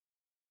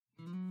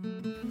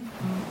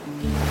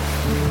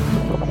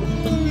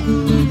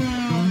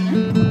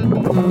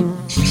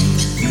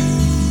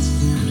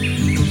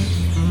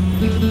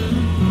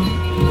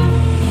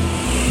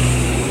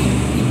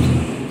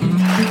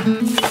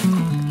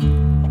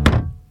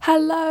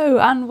Hello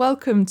and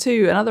welcome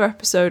to another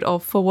episode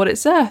of For What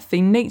It's Earth,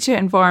 the nature,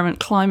 environment,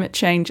 climate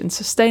change and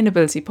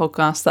sustainability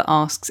podcast that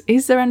asks,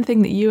 is there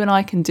anything that you and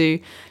I can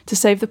do to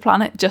save the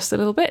planet just a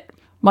little bit?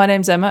 My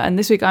name's Emma and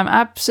this week I'm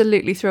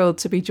absolutely thrilled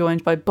to be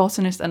joined by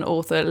botanist and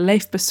author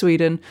Leif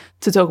Bersweden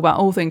to talk about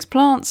all things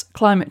plants,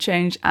 climate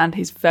change and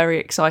his very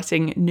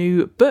exciting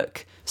new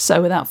book.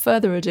 So without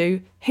further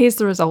ado, here's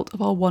the result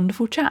of our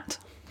wonderful chat.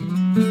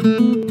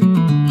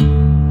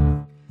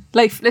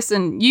 Leif,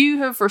 listen, you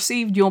have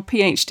received your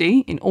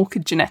PhD in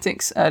orchid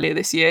genetics earlier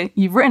this year.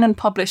 You've written and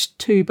published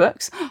 2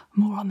 books,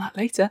 more on that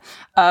later,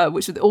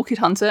 which are The Orchid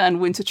Hunter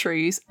and Winter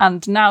Trees.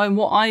 And now in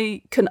what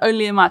I can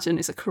only imagine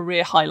is a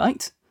career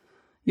highlight,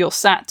 you're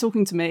sat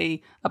talking to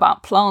me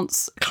about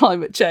plants,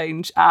 climate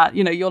change,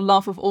 your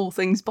love of all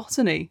things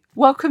botany.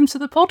 Welcome to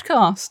the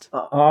podcast.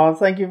 Oh,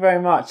 thank you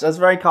very much. That's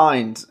very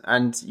kind.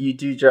 And you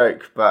do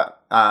joke,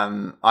 but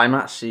I'm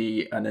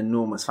actually an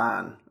enormous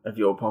fan of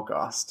your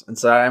podcast. And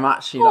so I'm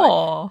actually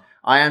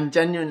I am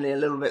genuinely a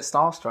little bit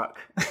starstruck.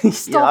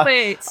 Stop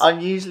it. I'm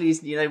usually,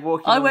 walking on the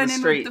street. I went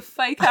in with the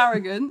fake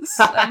arrogance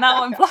and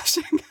now I'm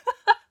blushing.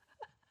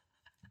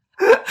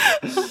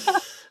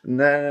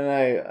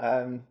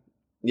 No.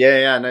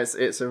 No,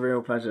 it's a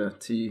real pleasure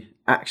to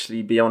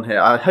actually be on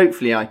here.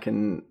 Hopefully I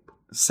can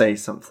say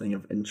something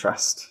of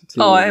interest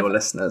to all your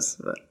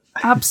listeners. But.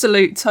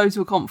 Absolute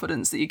total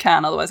confidence that you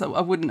can, otherwise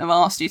I wouldn't have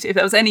asked you to. If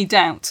there was any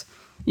doubt,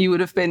 you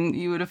would have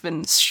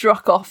been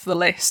struck off the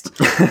list.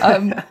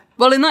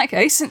 Well, in that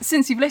case,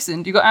 since you've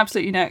listened, you've got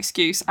absolutely no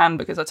excuse, and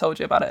because I told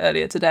you about it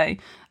earlier today.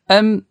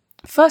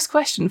 First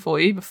question for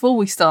you, before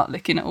we start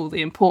looking at all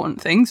the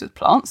important things with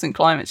plants and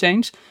climate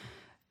change.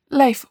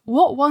 Leif,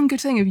 what one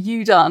good thing have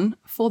you done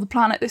for the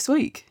planet this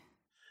week?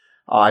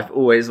 I've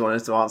always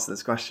wanted to answer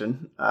this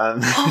question.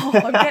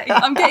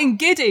 I'm getting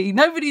giddy.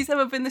 Nobody's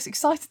ever been this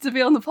excited to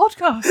be on the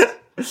podcast.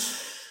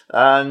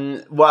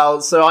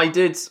 So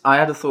I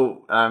had a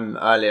thought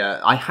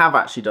earlier. I have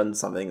actually done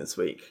something this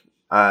week.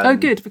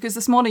 Good, because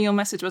this morning your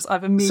message was,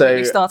 I've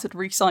immediately started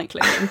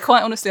recycling. And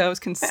quite honestly, I was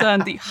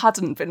concerned that you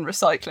hadn't been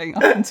recycling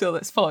up until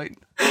this point.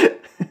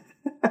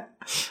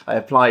 I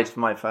applied for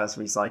my first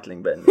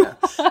recycling bin, yeah.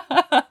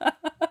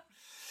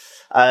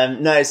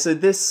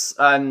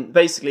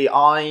 Basically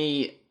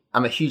I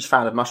am a huge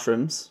fan of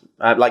mushrooms,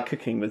 like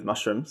cooking with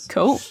mushrooms.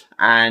 Cool.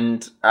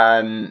 And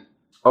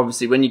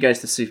obviously when you go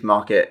to the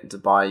supermarket to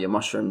buy your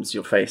mushrooms,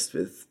 you're faced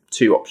with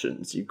 2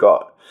 options. You've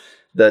got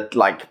the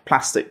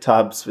plastic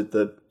tubs with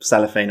the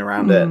cellophane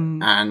around it,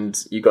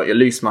 and you've got your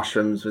loose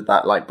mushrooms with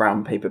that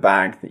brown paper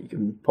bag that you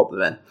can pop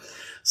them in.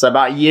 So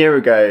about a year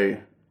ago,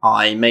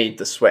 I made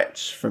the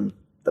switch from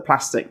the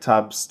plastic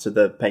tubs to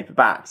the paper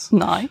bags.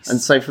 Nice.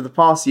 And so for the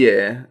past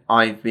year,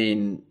 I've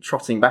been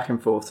trotting back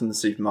and forth from the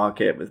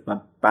supermarket with my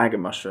bag of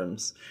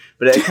mushrooms.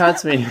 But it occurred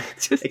to me...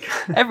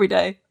 every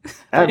day.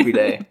 Every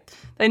day.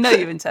 They know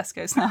you in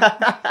Tesco's now.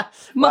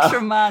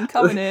 Mushroom man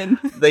coming in.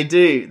 They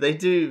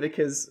do,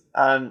 because...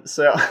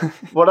 So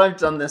what I've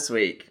done this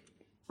week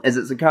is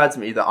it's occurred to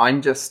me that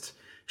I'm just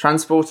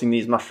transporting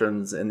these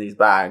mushrooms in these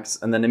bags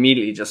and then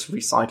immediately just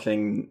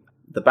recycling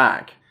the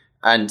bag.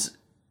 And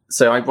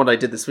so what I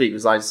did this week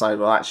was I decided,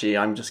 well, actually,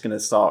 I'm just going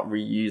to start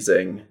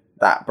reusing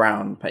that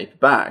brown paper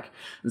bag.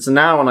 And so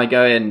now when I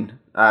go in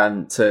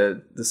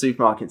to the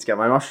supermarket to get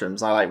my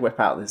mushrooms, I whip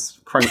out this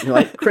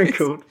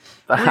crinkled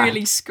bag.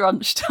 Really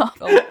scrunched up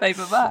old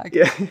paper bag.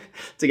 Yeah,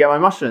 to get my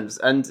mushrooms.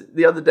 And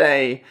the other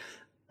day,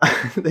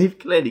 they've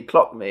clearly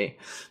clocked me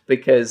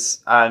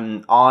because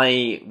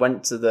I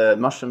went to the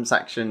mushroom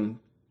section,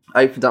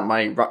 opened up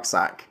my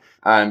rucksack,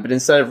 but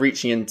instead of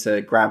reaching in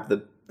to grab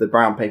the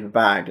brown paper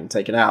bag and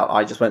take it out,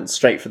 I just went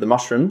straight for the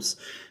mushrooms.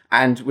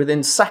 And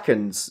within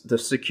seconds, the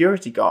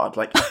security guard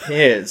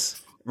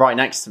appears right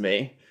next to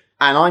me.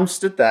 And I'm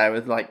stood there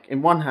with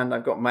in one hand,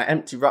 I've got my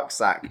empty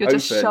rucksack You're open.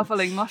 Just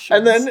shoveling mushrooms.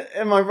 And then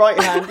in my right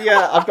hand,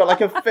 I've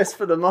got a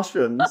fistful of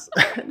mushrooms.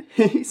 And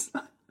he's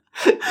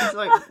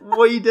like,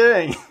 what are you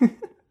doing?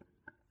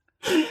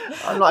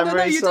 I'm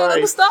really you sorry. don't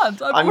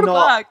understand. I brought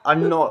a bag.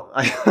 I'm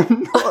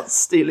not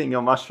stealing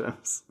your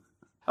mushrooms.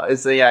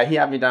 So he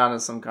had me down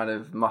as some kind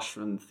of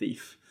mushroom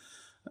thief.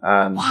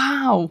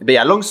 Wow. But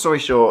yeah, long story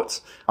short,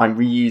 I'm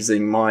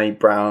reusing my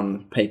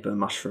brown paper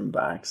mushroom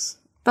bags.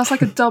 That's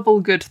a double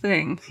good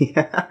thing.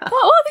 Yeah.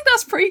 Well, I think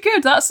that's pretty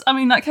good.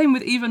 That came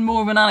with even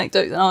more of an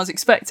anecdote than I was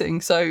expecting.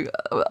 So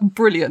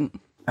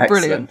brilliant.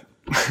 Excellent.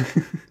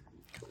 Brilliant.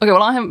 Okay,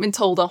 well, I haven't been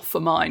told off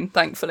for mine,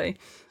 thankfully.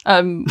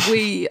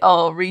 We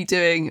are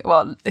redoing,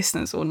 well,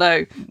 listeners will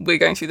know, we're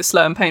going through the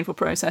slow and painful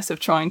process of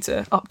trying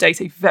to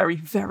update a very,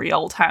 very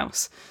old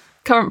house.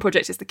 Current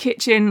project is the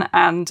kitchen,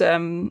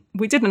 and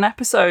we did an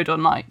episode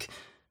on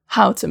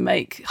how to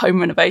make home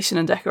renovation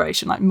and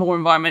decoration more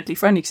environmentally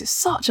friendly, because it's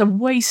such a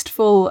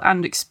wasteful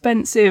and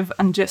expensive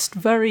and just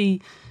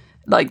very,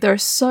 there are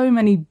so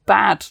many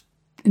bad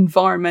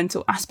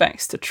environmental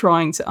aspects to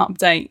trying to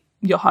update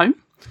your home.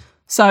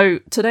 So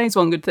today's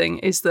one good thing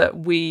is that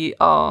we've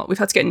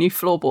had to get new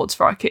floorboards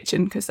for our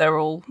kitchen because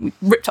we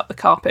ripped up the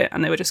carpet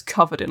and they were just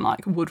covered in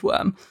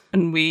woodworm,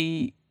 and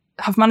we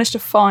have managed to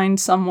find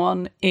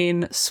someone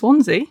in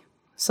Swansea,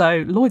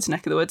 so Lloyd's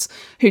neck of the woods,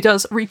 who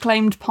does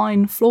reclaimed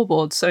pine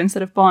floorboards. So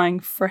instead of buying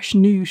fresh,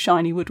 new,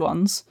 shiny wood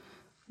ones,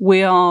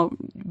 we are,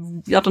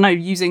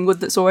 using wood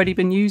that's already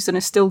been used and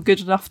is still good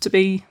enough to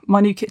be my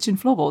new kitchen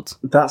floorboards.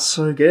 That's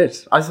so good.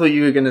 I thought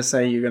you were going to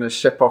say you're going to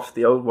ship off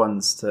the old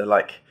ones to,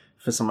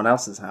 for someone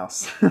else's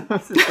house.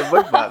 The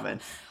wood vermin.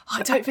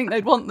 I don't think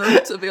they'd want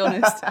them, to be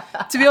honest.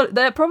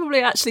 They're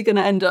probably actually going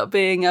to end up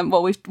being,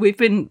 we've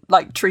been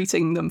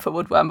treating them for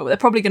woodworm, but they're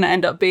probably going to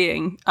end up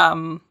being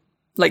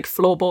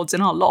floorboards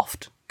in our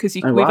loft, because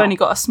we've only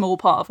got a small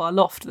part of our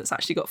loft that's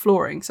actually got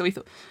flooring. So we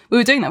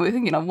were doing that. We were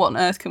thinking, what on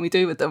earth can we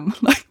do with them?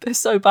 They're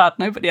so bad,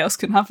 nobody else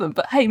can have them.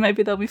 But hey,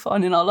 maybe they'll be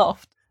fine in our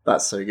loft.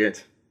 That's so good.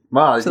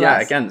 Well, so yeah,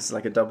 again, it's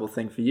like a double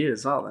thing for you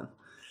as well then.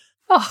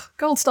 Oh,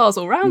 gold stars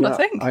all round, I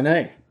think. I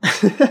know.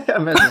 I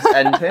meant to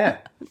end here.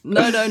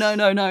 No,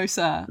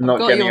 sir. I've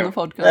got you on the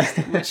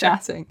podcast. We're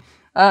chatting.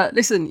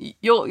 Listen,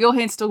 you're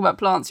here to talk about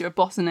plants. You're a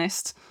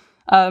botanist.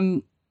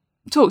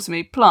 Talk to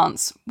me.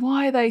 Plants.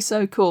 Why are they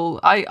so cool?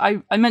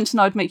 I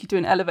mentioned I'd make you do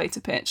an elevator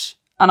pitch.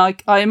 And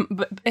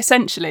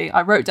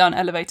I wrote down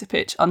elevator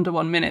pitch under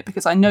 1 minute,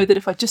 because I know that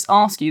if I just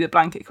ask you the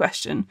blanket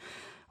question,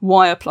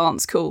 why are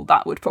plants cool,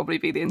 that would probably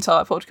be the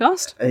entire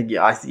podcast.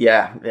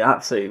 Yeah, it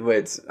absolutely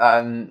would.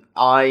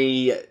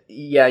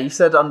 You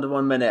said under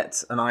 1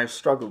 minute, and I've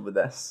struggled with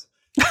this.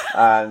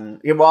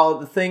 Well,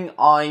 the thing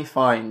I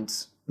find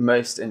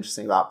most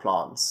interesting about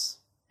plants,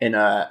 in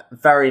a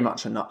very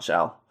much a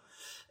nutshell,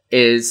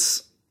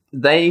 is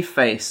they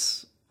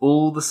face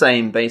all the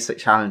same basic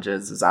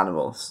challenges as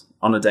animals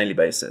on a daily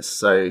basis.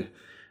 So,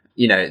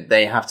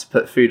 they have to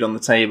put food on the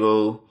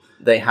table,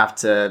 they have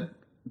to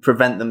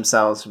prevent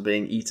themselves from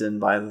being eaten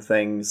by other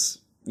things,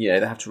 they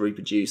have to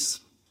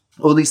reproduce.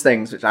 All these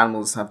things which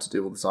animals have to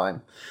do all the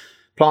time,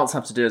 plants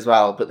have to do as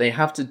well, but they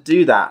have to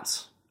do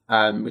that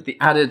with the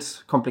added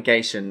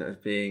complication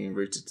of being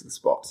rooted to the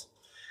spot.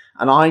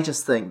 And I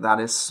just think that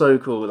is so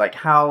cool,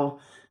 how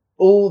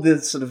all the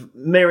sort of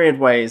myriad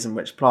ways in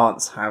which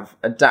plants have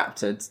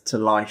adapted to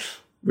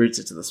life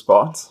rooted to the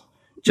spot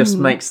just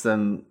makes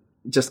them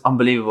just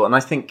unbelievable. And I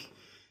think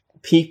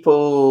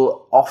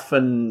people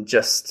often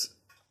just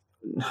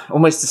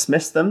almost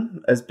dismiss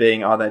them as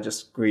being, they're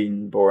just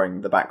green,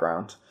 boring, the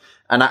background.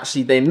 And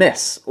actually they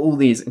miss all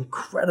these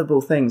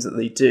incredible things that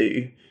they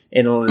do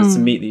in order to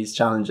meet these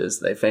challenges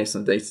they face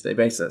on a day-to-day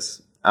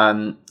basis.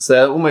 So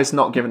they're almost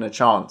not given a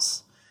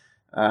chance.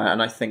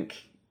 And I think,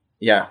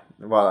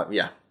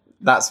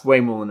 that's way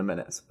more than a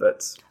minute.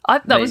 But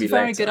that was a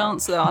very good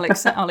answer.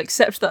 I'll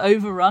accept the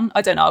overrun.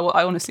 I don't know.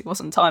 I honestly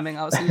wasn't timing.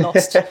 I was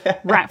lost,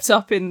 wrapped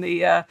up in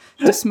the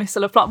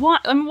dismissal of plants.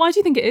 Why do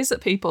you think it is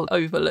that people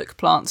overlook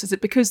plants? Is it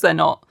because they're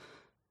not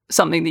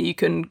something that you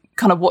can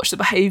kind of watch the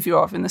behaviour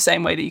of in the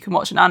same way that you can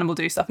watch an animal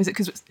do stuff?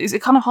 Is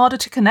it kind of harder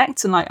to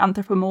connect and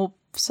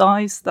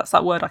anthropomorphize? That's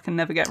that word I can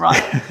never get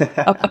right.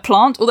 a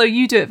plant, although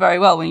you do it very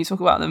well when you talk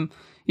about them,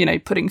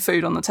 putting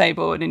food on the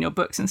table, and in your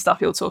books and stuff,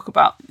 you'll talk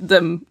about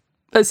them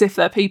as if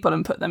they're people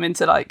and put them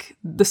into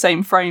the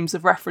same frames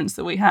of reference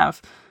that we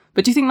have.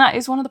 But do you think that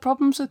is one of the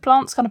problems with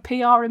plants, kind of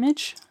PR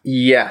image?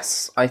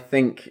 Yes, I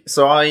think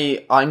so.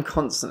 I'm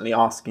constantly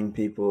asking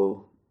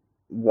people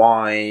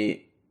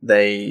why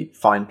they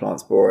find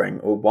plants boring,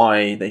 or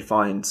why they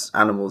find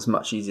animals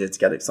much easier to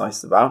get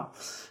excited about.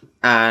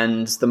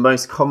 And the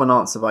most common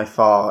answer by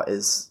far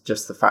is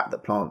just the fact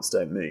that plants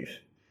don't move,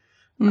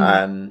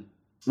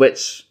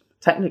 which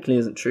technically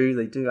isn't true.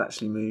 They do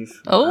actually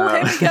move. Oh,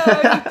 here we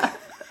go.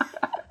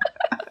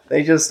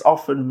 They just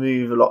often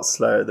move a lot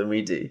slower than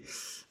we do.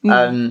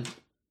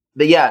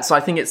 But yeah, so I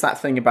think it's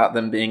that thing about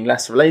them being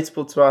less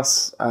relatable to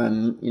us. They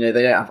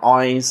don't have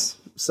eyes.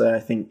 So I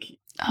think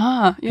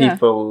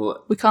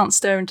people... We can't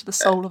stare into the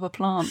soul of a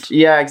plant.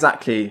 Yeah,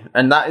 exactly.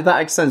 And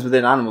that extends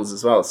within animals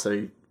as well.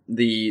 So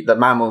the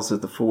mammals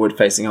with the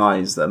forward-facing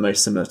eyes that are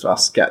most similar to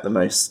us get the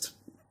most,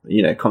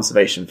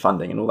 conservation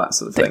funding and all that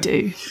sort of thing.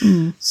 They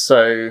do.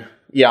 So,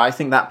 yeah, I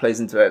think that plays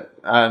into it.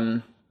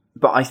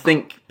 But I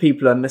think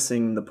people are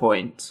missing the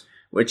point,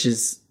 which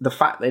is the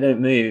fact they don't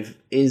move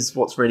is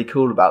what's really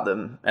cool about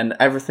them. And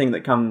everything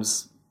that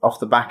comes off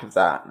the back of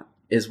that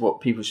is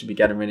what people should be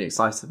getting really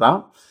excited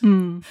about.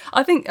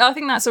 I think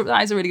that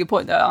is a really good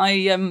point, though.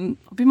 I've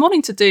been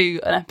wanting to do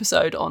an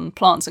episode on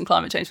plants and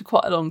climate change for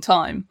quite a long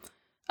time.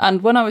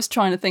 And when I was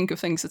trying to think of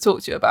things to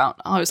talk to you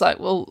about, I was like,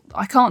 well,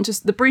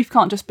 the brief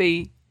can't just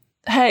be,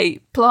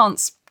 hey,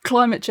 plants,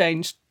 climate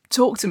change,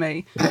 talk to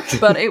me.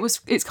 But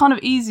it's kind of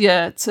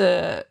easier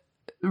to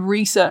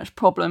research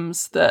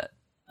problems that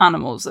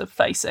animals are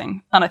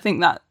facing, and I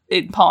think that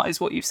in part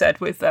is what you've said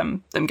with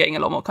them getting a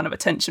lot more kind of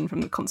attention from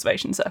the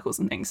conservation circles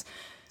and things.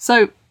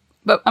 So,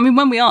 but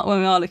when we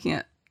are looking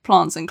at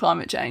plants and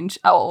climate change,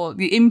 or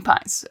the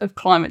impacts of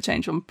climate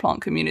change on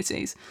plant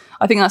communities,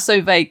 I think that's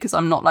so vague because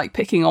I'm not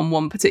picking on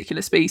one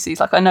particular species.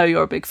 I know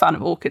you're a big fan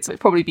of orchids, so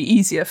it'd probably be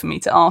easier for me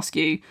to ask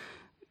you,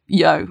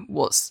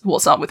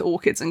 what's up with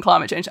orchids and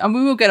climate change, and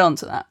we will get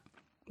onto that.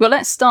 But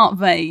let's start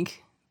vague,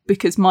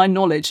 because my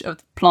knowledge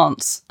of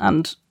plants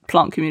and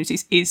plant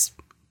communities is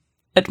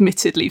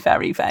admittedly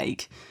very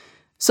vague.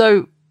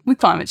 So with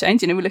climate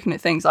change, we're looking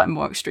at things like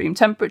more extreme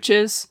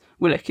temperatures.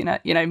 We're looking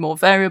at, more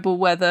variable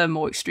weather,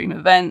 more extreme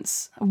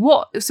events.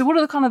 What are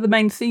the kind of the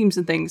main themes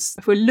and things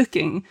if we're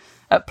looking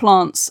at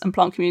plants and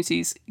plant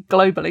communities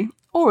globally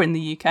or in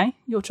the UK,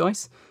 your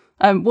choice?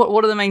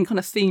 What are the main kind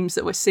of themes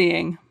that we're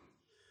seeing?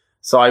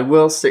 So I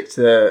will stick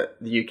to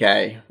the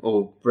UK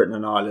or Britain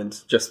and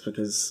Ireland just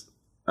because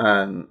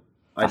I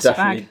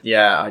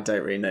don't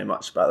really know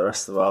much about the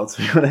rest of the world,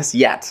 to be honest,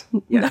 yet.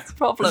 No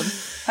problem.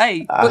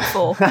 Hey, book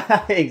 4.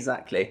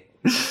 Exactly.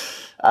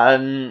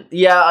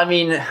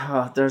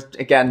 There's,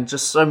 again,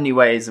 just so many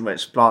ways in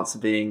which plants are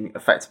being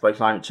affected by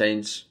climate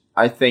change.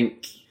 I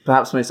think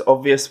perhaps the most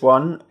obvious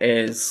one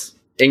is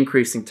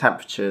increasing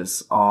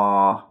temperatures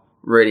are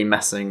really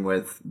messing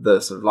with the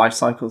sort of life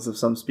cycles of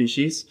some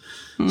species.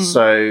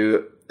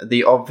 So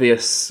the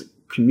obvious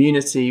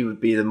community would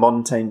be the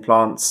montane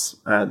plants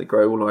that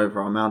grow all over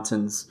our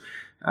mountains.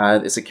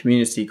 It's a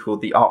community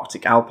called the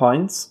Arctic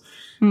alpines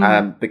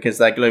because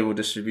their global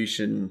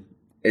distribution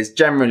is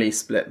generally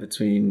split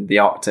between the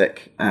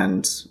Arctic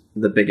and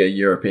the bigger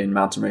European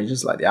mountain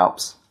ranges like the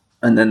Alps.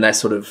 And then there's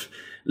sort of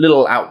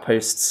little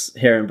outposts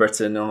here in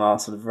Britain on our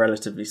sort of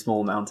relatively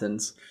small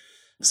mountains.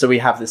 So we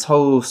have this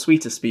whole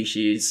suite of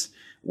species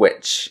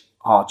which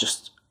are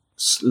just,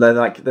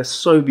 they're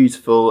so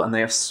beautiful and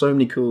they have so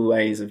many cool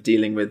ways of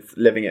dealing with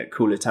living at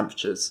cooler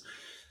temperatures.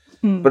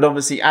 But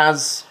obviously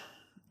as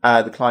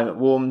the climate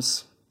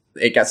warms,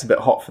 it gets a bit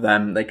hot for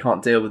them. They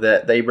can't deal with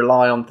it. They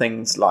rely on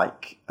things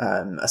like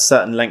a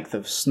certain length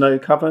of snow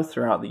cover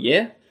throughout the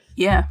year.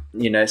 Yeah.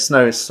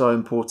 Snow is so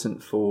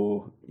important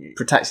for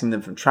protecting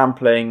them from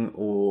trampling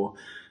or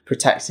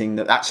protecting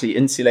them, actually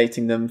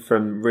insulating them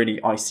from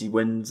really icy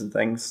winds and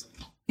things.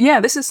 Yeah,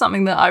 this is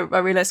something that I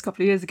realised a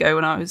couple of years ago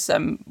when I was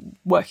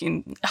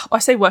working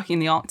in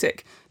the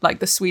Arctic, like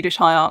the Swedish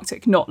high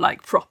Arctic, not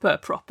like proper.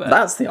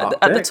 That's the Arctic.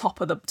 At the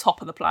top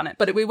of the planet.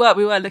 But we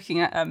were looking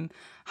at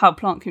how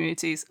plant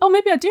communities. Oh,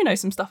 maybe I do know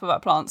some stuff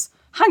about plants.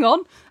 Hang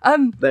on.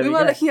 We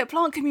were looking at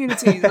plant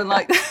communities and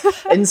like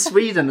in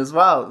Sweden as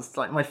well. It's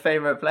like my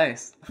favourite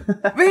place.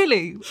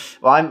 Really?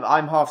 Well,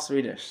 I'm half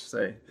Swedish,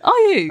 so. Are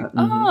you?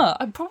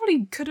 I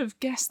probably could have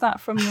guessed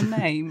that from your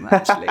name,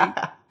 actually.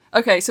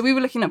 Okay, so we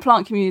were looking at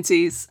plant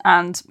communities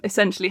and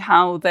essentially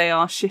how they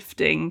are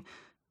shifting.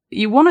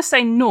 You want to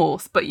say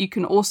north, but you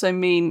can also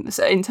mean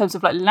in terms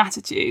of like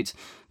latitude,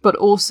 but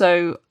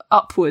also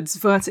upwards,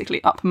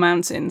 vertically up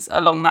mountains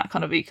along that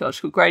kind of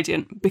ecological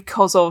gradient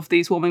because of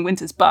these warming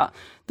winters. But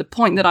the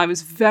point that I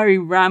was very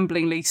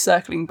ramblingly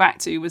circling back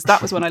to was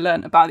when I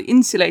learned about the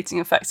insulating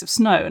effects of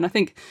snow. And I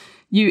think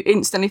you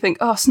instantly think,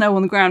 oh, snow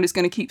on the ground is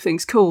going to keep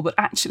things cool. But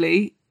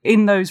actually,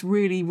 in those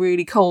really,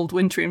 really cold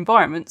wintry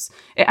environments,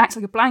 it acts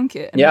like a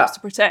blanket and helps to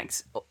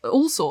protect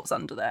all sorts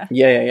under there.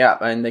 Yeah.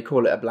 And they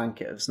call it a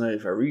blanket of snow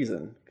for a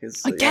reason.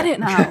 I get it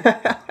now.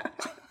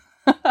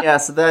 Yeah,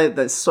 so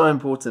they're so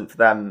important for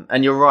them.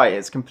 And you're right,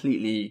 it's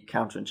completely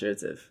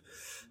counterintuitive.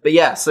 But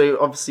yeah,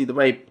 so obviously the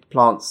way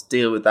plants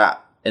deal with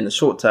that in the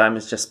short term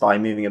is just by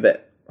moving a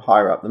bit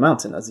higher up the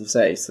mountain, as you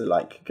say. So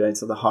like going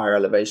to the higher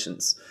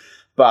elevations.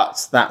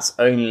 But that's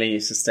only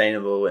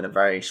sustainable in a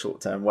very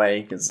short-term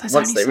way because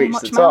once they reach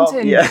the top,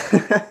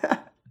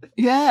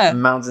 yeah,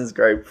 mountains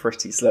grow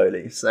pretty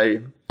slowly. So,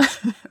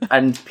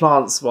 and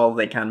plants, while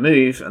they can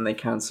move and they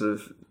can sort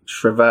of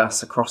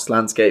traverse across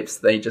landscapes,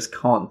 they just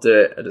can't do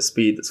it at a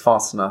speed that's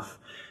fast enough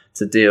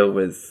to deal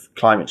with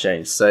climate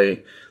change. So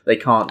they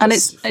can't. And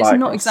it's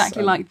not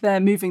exactly like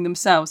they're moving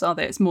themselves, are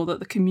they? It's more that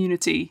the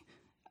community,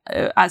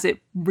 as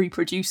it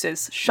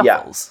reproduces,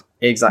 shuffles. Yeah.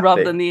 Exactly.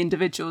 Rather than the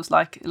individuals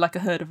like a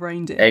herd of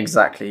reindeer.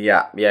 Exactly,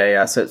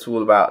 yeah. So it's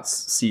all about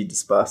seed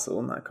dispersal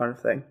and that kind of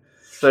thing.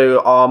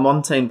 So our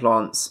montane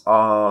plants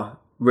are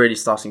really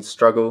starting to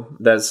struggle.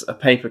 There's a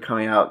paper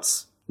coming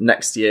out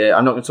next year.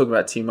 I'm not going to talk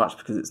about it too much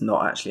because it's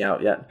not actually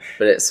out yet.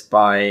 But it's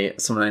by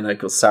someone I know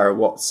called Sarah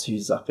Watts,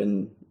 who's up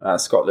in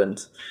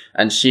Scotland.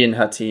 And she and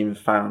her team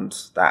found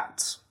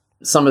that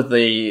some of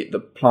the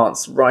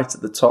plants right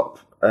at the top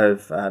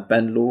of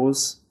Ben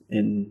Lawes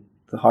in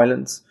the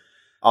Highlands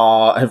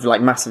have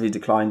like massively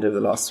declined over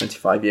the last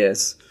 25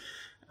 years,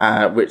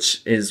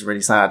 which is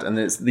really sad. And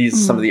these are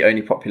some of the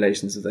only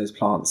populations of those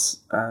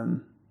plants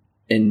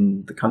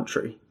in the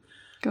country.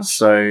 Gosh.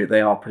 So they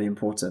are pretty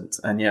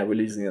important. And yeah, we're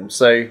losing them.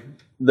 So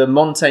the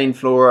montane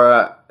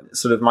flora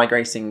sort of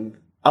migrating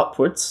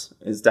upwards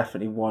is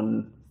definitely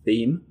one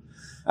theme.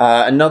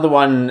 Another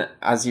one,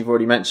 as you've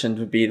already mentioned,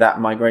 would be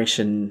that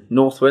migration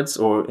northwards,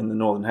 or in the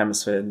northern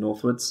hemisphere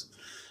northwards.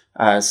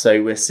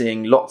 So we're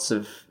seeing lots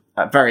of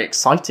very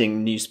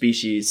exciting new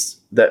species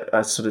that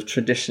are sort of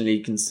traditionally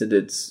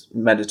considered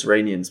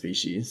Mediterranean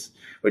species,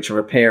 which are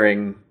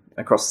appearing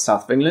across the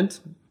south of England,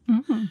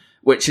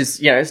 which is,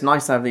 it's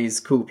nice to have these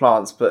cool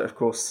plants. But of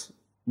course,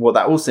 what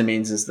that also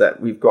means is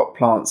that we've got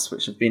plants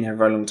which have been here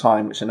for a long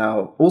time, which are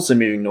now also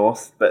moving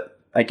north. But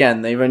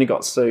again, they've only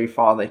got so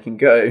far they can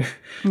go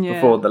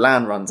before the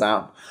land runs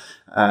out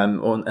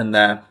and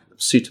their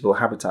suitable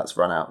habitats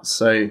run out.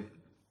 So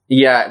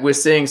yeah, we're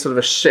seeing sort of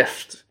a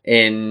shift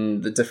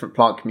in the different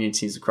plant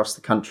communities across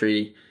the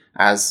country.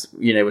 As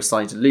you know, we're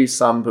starting to lose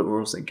some, but we're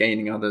also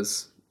gaining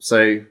others.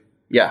 So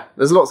yeah,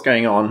 there's lots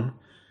going on,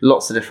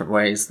 lots of different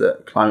ways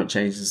that climate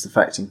change is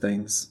affecting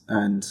things,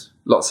 and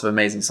lots of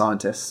amazing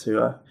scientists who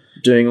are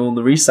doing all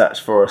the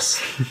research for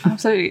us.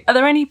 Absolutely. Are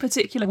there any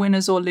particular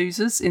winners or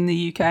losers in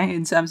the UK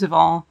in terms of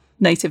our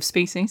native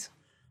species?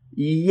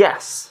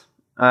 Yes.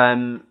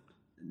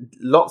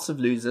 Lots of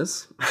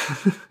losers.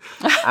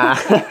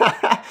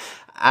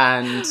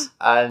 And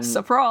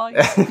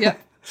surprise. Yep.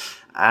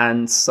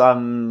 And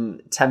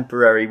some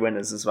temporary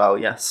winners as well.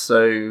 Yes.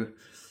 So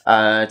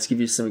to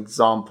give you some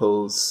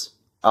examples,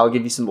 I'll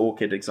give you some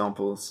orchid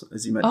examples,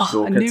 as you mentioned.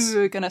 Orchids. I knew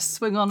we were going to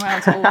swing on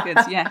round to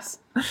orchids. Yes.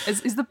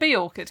 Is the bee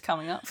orchid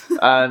coming up?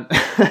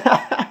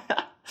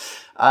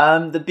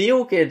 The bee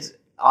orchid,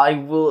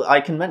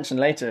 I can mention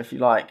later if you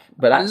like.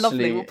 But actually,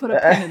 lovely. We'll put a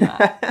pin in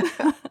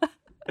that.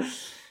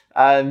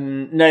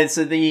 No.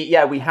 So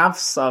we have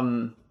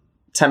some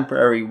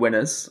temporary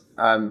winners.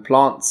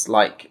 Plants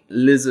like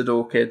lizard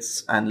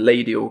orchids and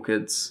lady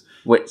orchids,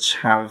 which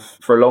have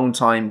for a long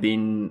time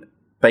been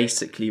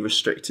basically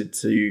restricted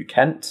to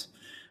Kent,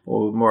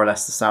 or more or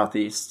less the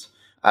southeast.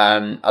 They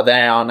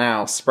are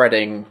now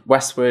spreading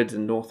westward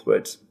and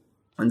northward.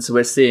 And so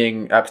we're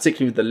seeing,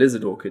 particularly with the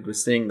lizard orchid, we're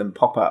seeing them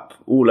pop up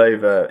all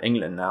over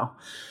England now.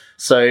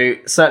 So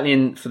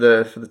certainly for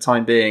the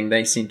time being,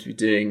 they seem to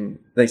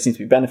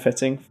be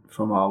benefiting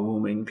from our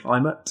warming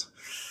climate.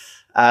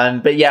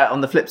 But yeah,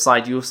 on the flip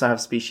side, you also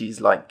have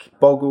species like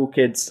bog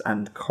orchids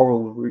and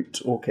coral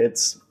root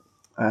orchids,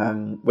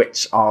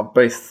 which are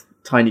both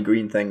tiny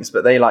green things,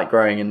 but they like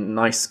growing in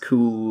nice,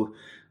 cool,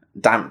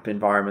 damp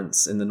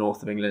environments in the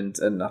north of England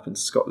and up into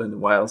Scotland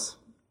and Wales.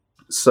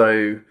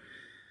 So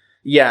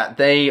yeah,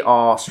 they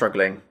are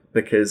struggling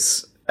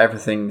because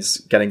everything's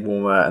getting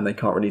warmer and they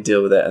can't really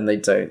deal with it, and they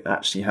don't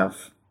actually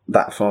have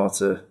that far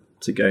to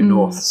go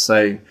north.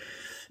 So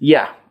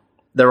yeah,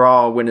 there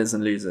are winners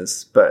and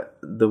losers, but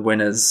the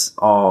winners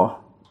are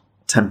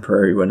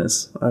temporary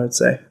winners, I would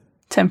say.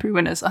 Temporary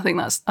winners. I think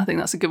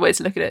that's a good way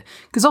to look at it,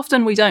 because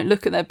often we don't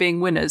look at there being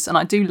winners, and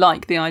I do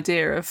like the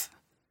idea of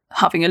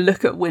having a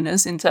look at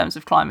winners in terms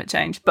of climate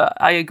change. But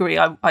I agree,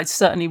 I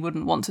certainly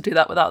wouldn't want to do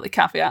that without the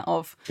caveat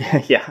of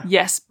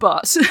yes,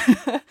 but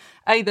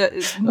A, that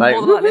it's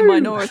more than likely a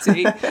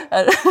minority,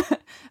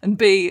 and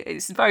B,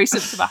 it's very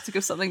symptomatic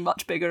of something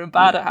much bigger and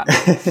badder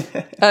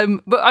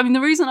happening. But I mean,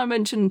 the reason I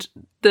mentioned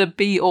the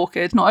bee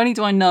orchid, not only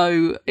do I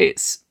know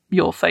it's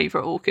your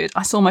favourite orchid,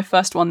 I saw my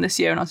first one this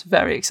year and I was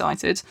very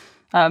excited.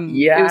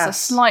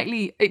 Yes.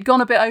 It'd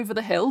gone a bit over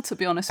the hill, to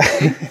be honest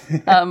with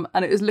you,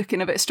 and it was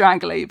looking a bit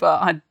straggly,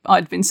 but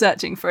I'd been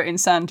searching for it in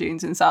sand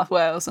dunes in South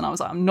Wales, and I was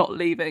like, I'm not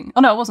leaving.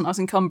 Oh no, I wasn't, I was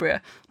in Cumbria.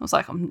 I was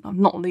like, I'm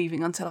not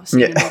leaving until I've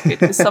seen an orchid,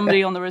 because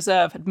somebody on the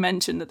reserve had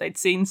mentioned that they'd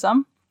seen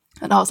some,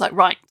 and I was like,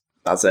 right,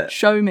 that's it,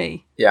 show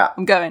me.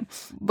 I'm going.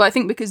 But I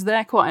think because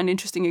they're quite an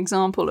interesting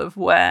example of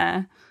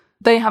where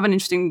they have an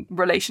interesting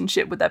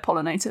relationship with their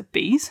pollinator,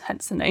 bees,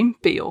 hence the name,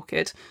 bee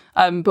orchid.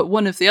 But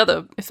one of the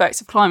other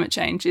effects of climate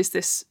change is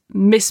this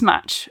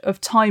mismatch of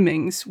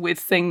timings with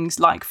things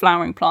like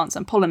flowering plants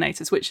and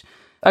pollinators, which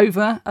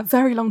over a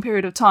very long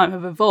period of time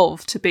have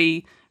evolved to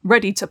be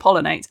ready to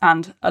pollinate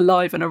and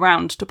alive and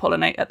around to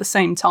pollinate at the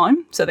same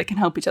time, so they can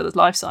help each other's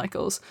life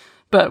cycles.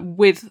 But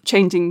with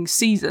changing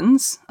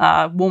seasons,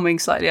 warming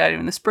slightly earlier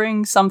in the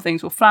spring, some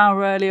things will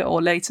flower earlier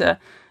or later,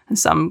 and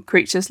some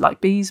creatures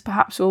like bees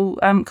perhaps will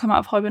come out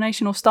of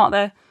hibernation or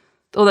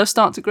they'll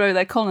start to grow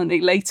their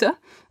colony later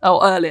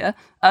or earlier.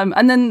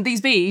 And then these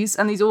bees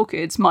and these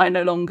orchids might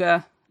no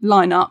longer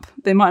line up.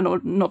 They might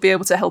not be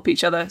able to help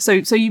each other. So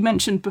you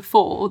mentioned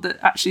before that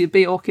actually a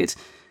bee orchid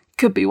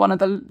could be was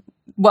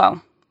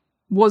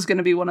going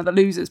to be one of the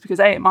losers, because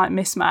it might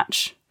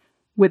mismatch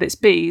with its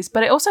bees,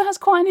 but it also has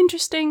quite an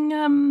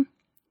interesting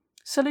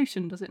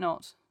solution, does it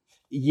not?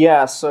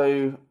 Yeah,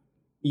 so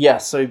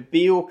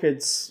bee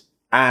orchids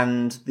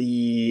and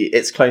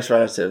its close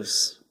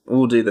relatives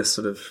all do this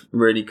sort of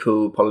really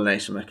cool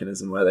pollination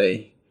mechanism where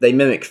they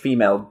mimic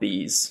female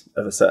bees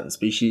of a certain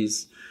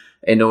species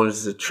in order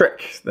to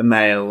trick the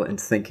male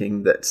into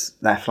thinking that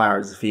their flower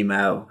is a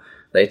female.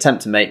 They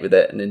attempt to mate with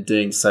it, and in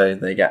doing so,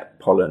 they get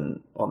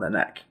pollen on their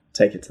neck,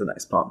 take it to the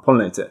next plant,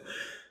 pollinate it.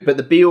 But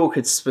the bee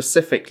orchid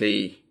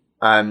specifically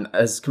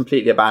has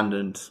completely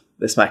abandoned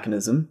this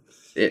mechanism.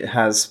 It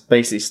has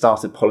basically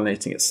started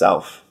pollinating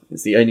itself.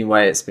 It's the only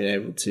way it's been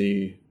able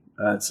to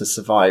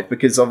survive,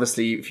 because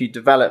obviously if you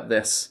develop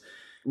this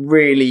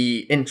really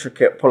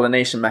intricate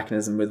pollination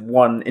mechanism with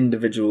one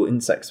individual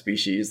insect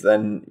species,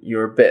 then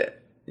you're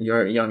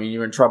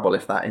in trouble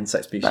if that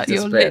insect species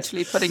disappears. You're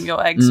literally putting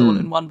your eggs all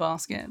in one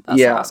basket.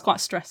 That's quite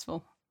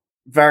stressful.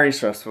 Very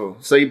stressful.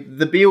 So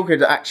the bee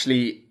orchid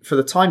actually, for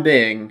the time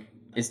being,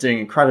 is doing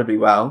incredibly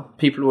well.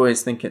 People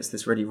always think it's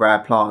this really rare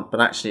plant, but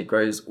actually it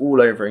grows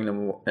all over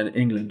England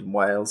and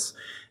Wales.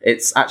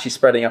 It's actually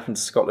spreading up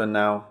into Scotland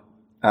now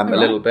a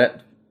little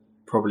bit,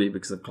 probably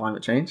because of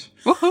climate change.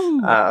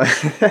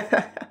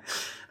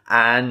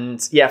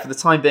 And yeah, for the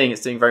time being,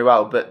 it's doing very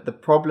well. But the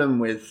problem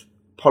with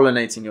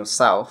pollinating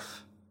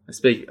yourself, I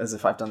speak as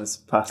if I've done this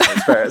with personal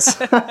experience.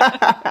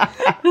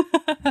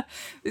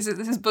 This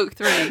is book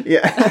 3.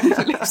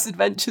 Yeah. Leif's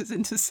adventures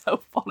into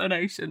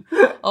self-pollination.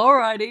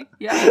 Alrighty,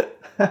 yeah.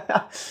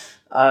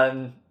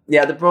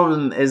 Yeah, the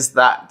problem is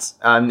that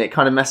it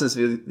kind of messes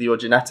with your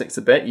genetics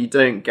a bit. You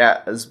don't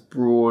get as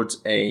broader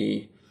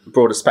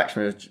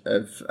spectrum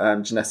of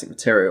genetic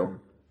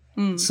material.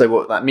 So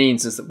what that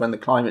means is that when the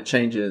climate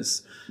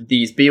changes,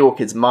 these bee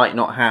orchids might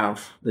not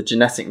have the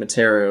genetic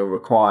material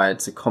required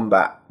to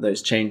combat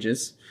those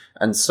changes.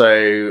 And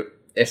so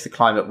if the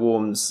climate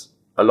warms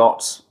a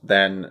lot,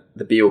 then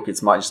the bee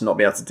orchids might just not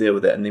be able to deal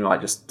with it and they might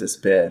just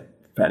disappear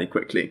fairly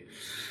quickly.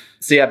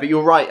 So yeah, but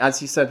you're right,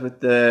 as you said, with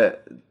the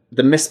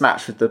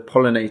mismatch with the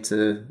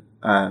pollinator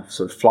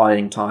sort of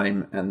flying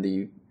time and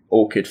the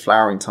orchid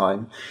flowering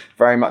time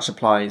very much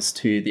applies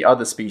to the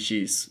other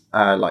species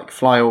like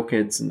fly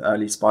orchids and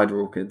early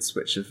spider orchids,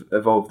 which have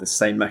evolved the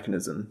same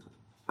mechanism.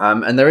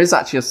 And there is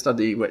actually a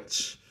study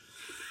which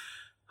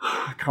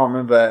I can't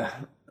remember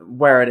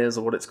where it is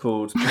or what it's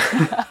called,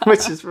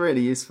 which is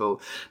really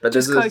useful. But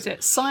just quote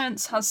it.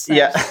 Science has said.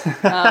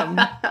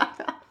 Yeah.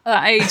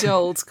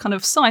 Age-old kind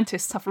of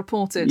scientists have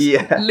reported.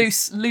 Yeah.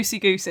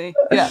 Loosey-goosey.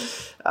 Yeah.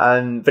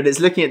 But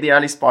it's looking at the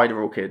early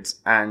spider orchid,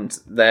 and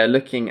they're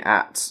looking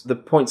at the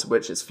points at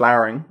which it's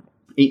flowering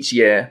each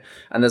year.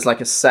 And there's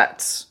like a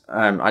set,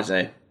 I don't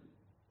know,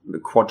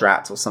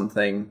 quadrat or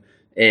something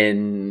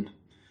in,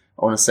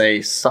 I want to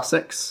say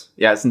Sussex.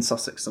 Yeah, it's in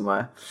Sussex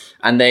somewhere.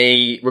 And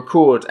they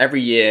record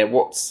every year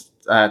what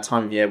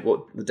time of year,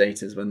 what the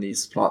date is when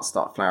these plants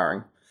start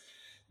flowering.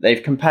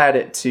 They've compared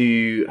it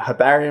to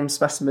herbarium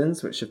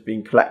specimens, which have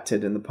been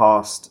collected in the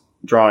past,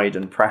 dried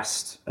and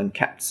pressed and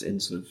kept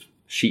in sort of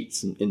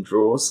sheets and in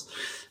drawers,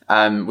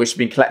 which have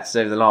been collected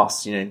over the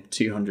last,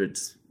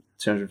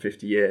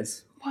 250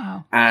 years.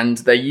 Wow. And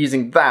they're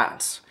using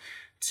that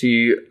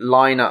to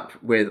line up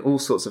with all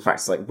sorts of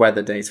factors like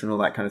weather data and all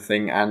that kind of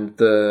thing, and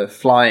the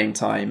flying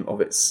time of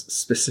its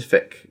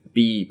specific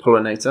bee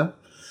pollinator.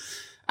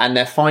 And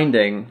they're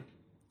finding...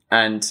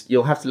 And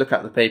you'll have to look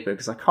at the paper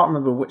because I can't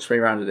remember which way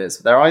around it is.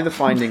 They're either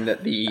finding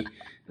that the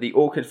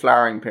orchid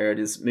flowering period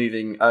is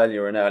moving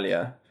earlier and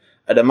earlier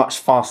at a much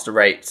faster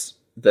rate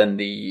than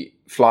the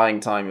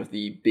flying time of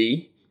the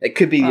bee. It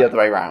could be the other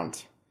way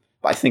around,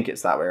 but I think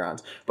it's that way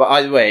around. But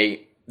either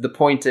way, the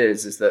point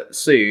is that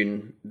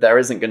soon there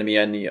isn't going to be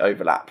any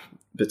overlap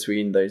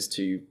between those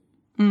two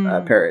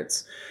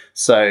periods.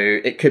 So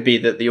it could be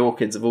that the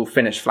orchids have all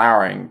finished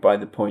flowering by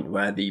the point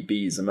where the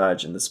bees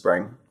emerge in the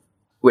spring,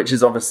 which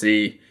is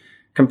obviously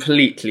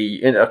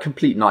a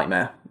complete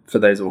nightmare for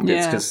those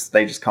orchids because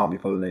they just can't be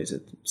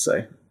pollinated.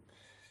 So,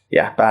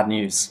 yeah, bad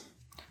news.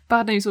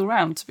 Bad news all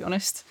round, to be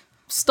honest.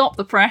 Stop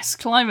the press.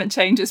 Climate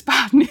change is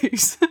bad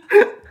news.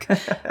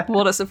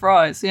 What a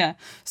surprise, yeah.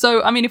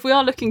 So, I mean, if we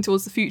are looking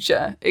towards the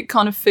future, it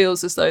kind of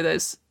feels as though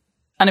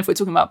and if we're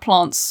talking about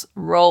plants'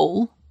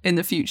 role in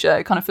the future,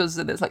 it kind of feels as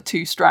though there's like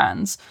 2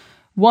 strands.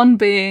 One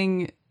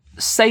being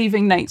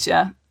saving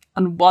nature,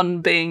 and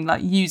one being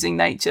like using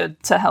nature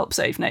to help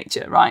save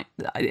nature, right?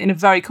 In a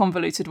very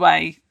convoluted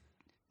way,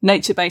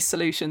 nature-based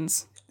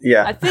solutions.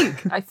 Yeah.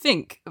 I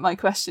think my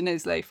question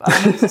is, Leif,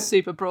 I know this is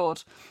super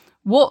broad.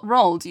 What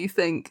role do you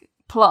think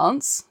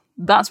plants,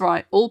 that's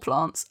right, all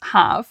plants,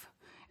 have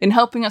in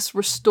helping us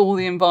restore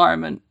the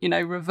environment,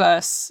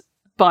 reverse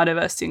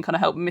biodiversity and kind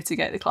of help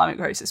mitigate the climate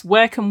crisis?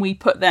 Where can we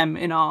put them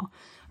in our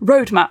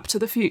roadmap to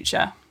the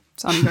future?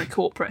 Sounding very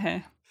corporate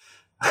here.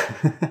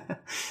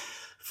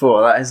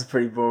 That is a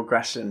pretty broad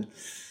question.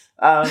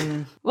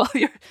 Well,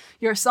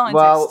 you're a scientist.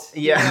 Well,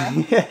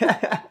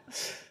 yeah.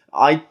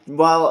 I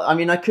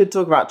could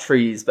talk about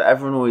trees, but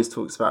everyone always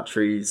talks about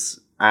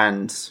trees,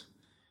 and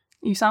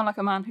you sound like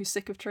a man who's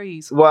sick of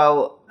trees.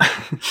 Well,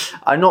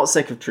 I'm not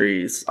sick of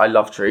trees. I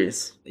love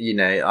trees.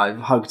 I've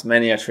hugged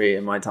many a tree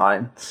in my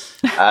time,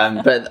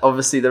 but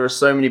obviously there are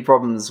so many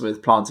problems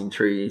with planting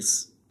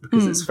trees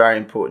because it's very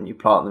important you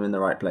plant them in the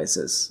right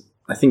places.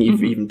 I think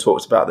you've even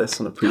talked about this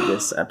on a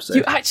previous episode.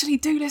 You actually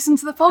do listen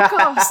to the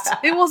podcast.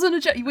 It wasn't a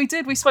joke. We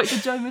spoke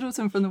to Joe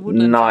Middleton from the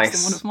Woodland. Nice.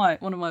 Trust,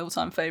 one of my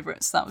all-time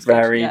favourites. That was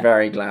very,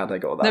 very glad I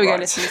got that. There we right.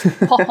 go, listeners.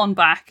 Pop on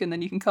back, and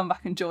then you can come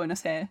back and join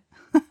us here.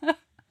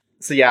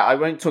 So yeah, I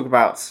won't talk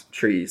about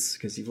trees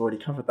because you've already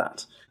covered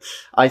that.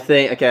 I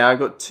think I've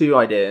got 2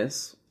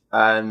 ideas.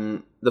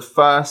 The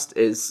first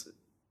is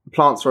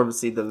plants are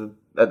obviously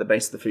at the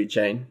base of the food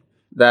chain.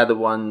 They're the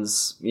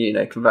ones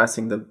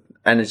converting the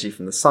energy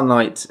from the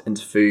sunlight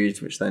into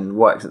food, which then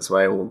works its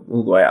way all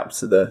the way up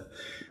to the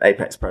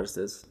apex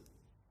predators.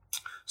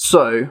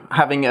 So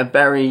having a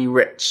very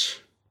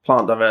rich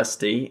plant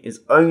diversity is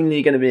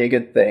only going to be a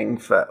good thing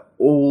for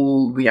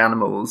all the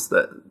animals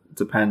that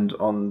depend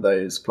on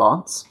those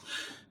plants.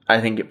 I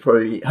think it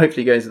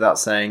hopefully goes without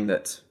saying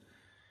that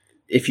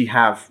if you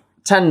have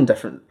 10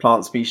 different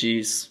plant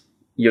species,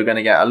 you're going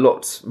to get a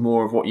lot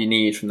more of what you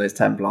need from those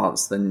 10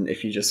 plants than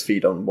if you just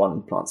feed on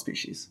one plant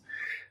species.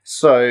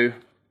 So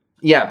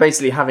yeah,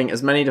 basically having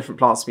as many different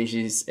plant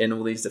species in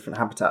all these different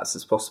habitats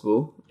as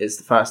possible is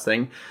the first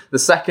thing. The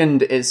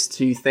second is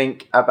to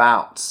think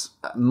about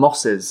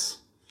mosses.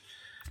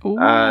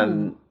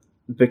 Ooh.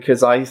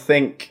 Because I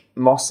think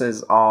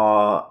mosses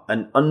are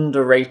an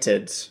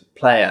underrated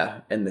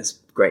player in this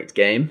great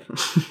game.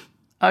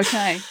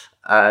 Okay.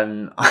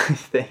 I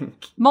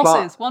think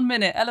Mosses, 1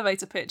 minute,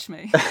 elevator pitch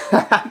me.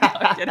 No,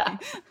 I'm kidding.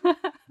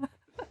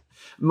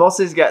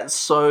 Mosses get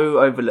so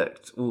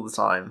overlooked all the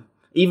time,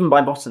 even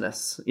by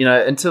botanists.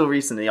 Until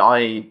recently,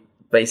 I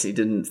basically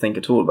didn't think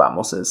at all about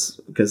mosses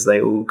because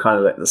they all kind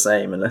of look the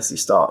same unless you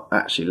start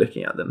actually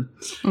looking at them.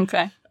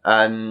 Okay.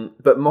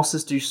 But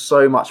mosses do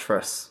so much for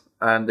us.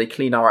 They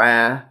clean our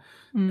air.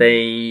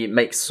 They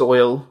make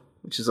soil,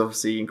 which is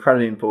obviously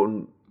incredibly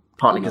important.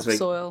 Partly because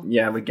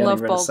we're getting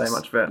rid of so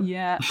much of it.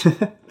 Yeah.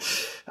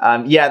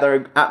 They're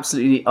an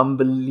absolutely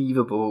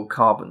unbelievable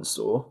carbon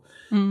store.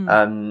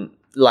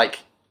 Like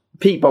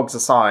peat bogs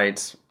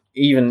aside,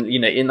 even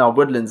in our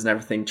woodlands and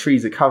everything,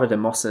 trees are covered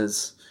in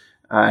mosses.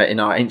 In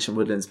our ancient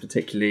woodlands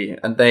particularly,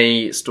 and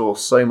they store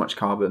so much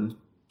carbon.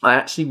 I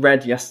actually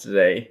read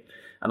yesterday,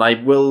 and I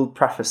will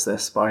preface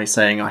this by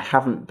saying I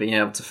haven't been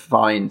able to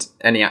find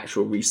any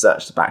actual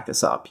research to back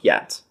this up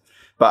yet.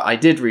 But I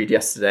did read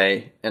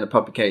yesterday in a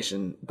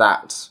publication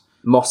that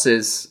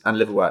mosses and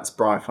liverworts,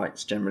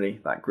 bryophytes generally,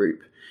 that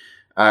group,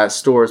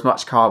 store as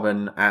much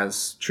carbon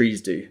as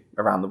trees do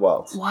around the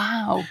world.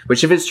 Wow.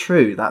 Which, if it's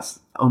true, that's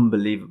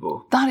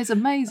unbelievable. That is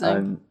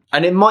amazing.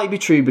 And it might be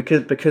true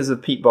because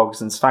of peat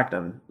bogs and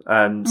sphagnum.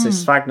 So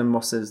sphagnum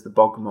mosses, the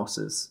bog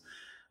mosses,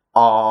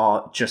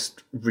 are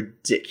just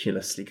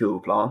ridiculously cool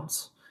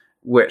plants,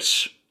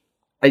 which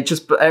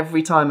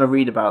every time I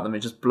read about them,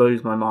 it just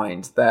blows my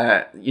mind.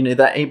 They're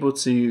able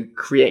to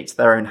create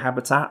their own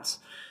habitat.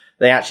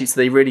 They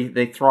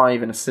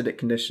thrive in acidic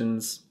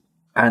conditions,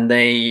 and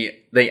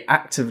they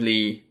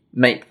actively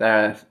make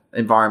their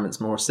environments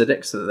more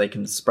acidic so that they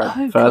can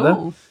spread further.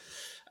 Cool.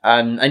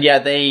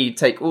 They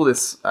take all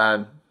this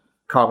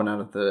carbon out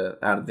of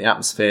the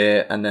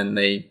atmosphere, and then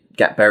they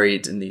get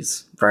buried in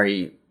these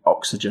very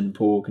oxygen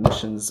poor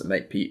conditions that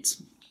make peat,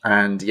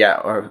 and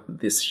are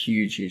this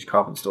huge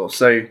carbon store.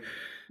 So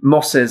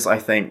mosses, I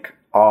think,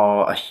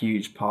 are a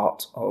huge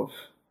part of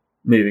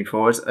moving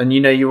forward. And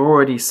you're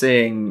already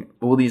seeing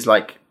all these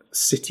like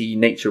city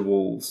nature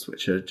walls,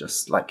 which are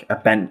just like a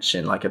bench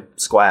in like a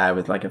square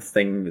with like a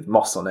thing with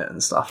moss on it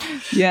and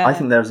stuff. Yeah, I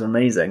think those are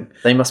amazing.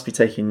 They must be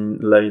taking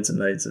loads and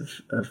loads of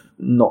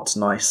not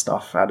nice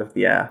stuff out of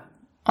the air.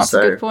 That's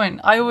a good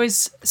point. I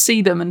always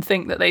see them and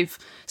think that they've,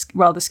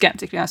 rather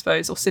skeptically, I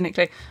suppose, or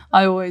cynically,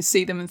 I always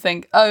see them and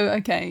think, oh,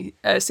 okay,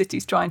 a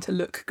city's trying to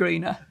look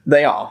greener.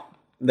 They are.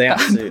 They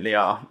absolutely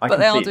are. I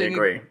completely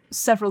agree.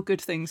 Several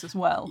good things as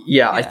well.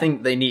 Yeah, I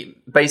think they need,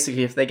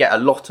 basically, if they get a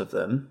lot of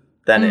them,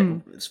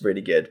 then it's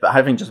really good. But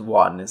having just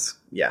one is,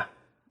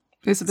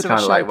 it's a bit of kind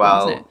a of like,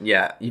 well, isn't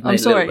it? You've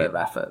made a little bit of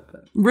effort.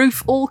 But...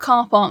 Roof all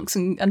car parks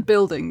and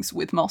buildings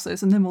with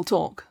mosses, and then we'll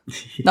talk.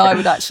 No, I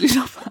would actually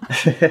love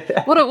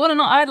that.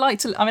 I'd like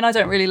to. I mean, I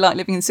don't really like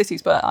living in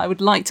cities, but I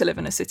would like to live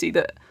in a city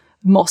that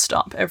mossed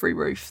up every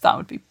roof. That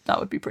would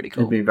be pretty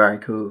cool. It'd be very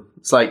cool.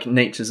 It's like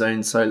nature's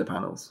own solar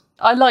panels.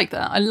 I like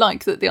that. I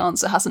like that the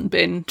answer hasn't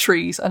been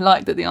trees. I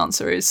like that the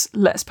answer is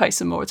let's pay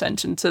some more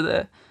attention to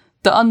the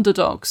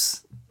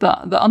underdogs,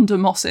 the under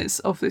mosses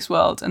of this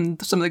world,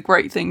 and some of the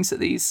great things that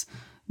these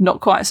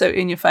not quite so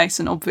in your face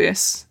and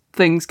obvious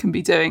things can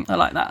be doing. I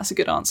like that. That's a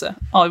good answer.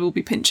 I will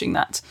be pinching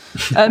that.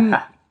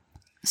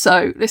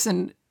 So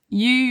listen,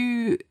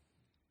 I'm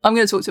going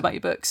to talk to you about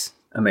your books.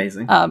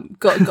 Amazing.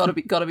 Got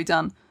to be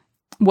done.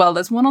 Well,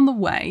 there's one on the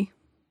way,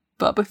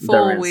 but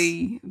before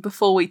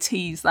we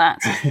tease that,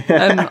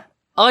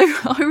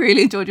 I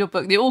really enjoyed your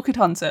book, The Orchid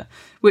Hunter,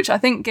 which I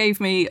think gave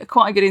me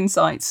quite a good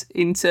insight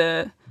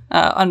into,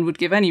 and would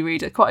give any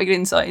reader quite a good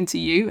insight into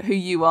you, who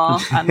you are,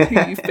 and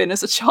who you've been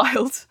as a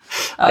child.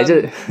 I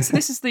do. So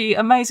this is the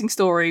amazing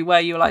story where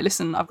you're like,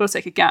 listen, I've got to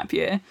take a gap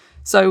year.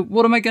 So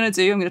what am I going to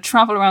do? I'm going to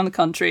travel around the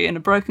country in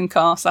a broken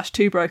car /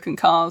 2 broken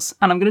cars,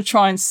 and I'm going to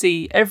try and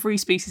see every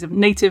species of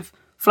native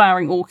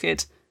flowering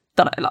orchid,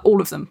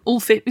 all of them.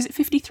 Is it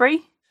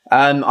 53?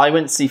 I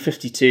went to see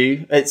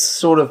 52. It's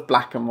sort of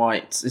black and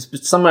white.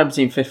 It's somewhere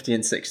between 50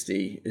 and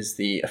 60 is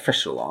the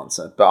official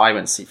answer, but I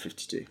went to see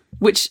 52.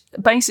 Which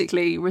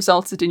basically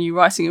resulted in you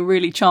writing a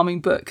really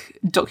charming book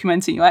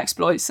documenting your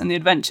exploits and the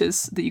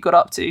adventures that you got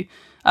up to.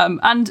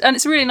 And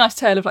it's a really nice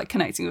tale of like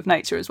connecting with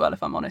nature as well,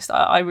 if I'm honest.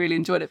 I really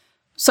enjoyed it.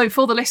 So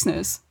for the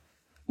listeners,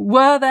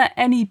 were there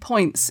any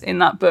points in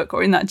that book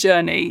or in that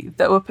journey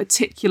that were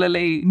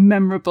particularly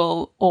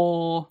memorable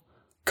or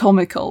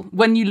comical?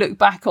 When you look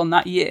back on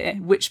that year,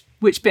 which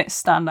bits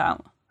stand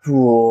out?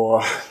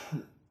 Oh,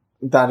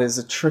 that is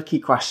a tricky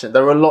question.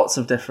 There were lots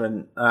of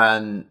different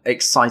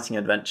exciting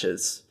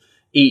adventures.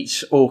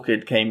 Each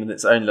orchid came with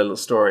its own little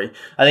story.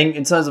 I think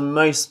in terms of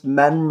most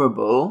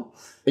memorable,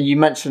 you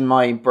mentioned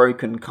my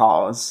broken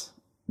cars.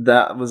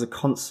 That was a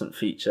constant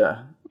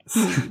feature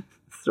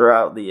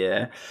throughout the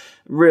year.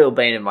 Real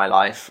bane in my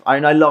life. I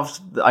mean, I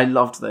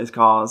loved those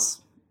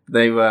cars.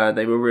 They were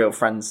real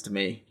friends to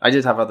me. I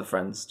did have other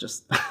friends,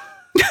 just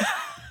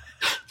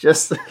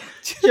just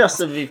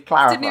to be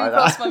clarified. Didn't even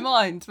cross my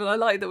mind, but I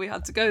like that we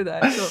had to go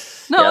there. Sure.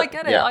 No, I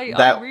get it.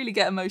 I really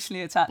get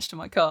emotionally attached to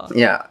my car.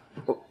 Yeah.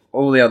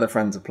 All the other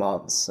friends are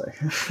plants, so.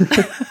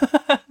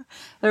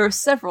 There are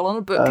several on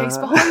a bookcase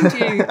behind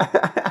you.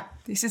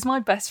 This is my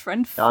best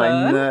friend, Fern.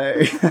 I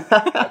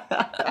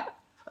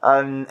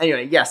know.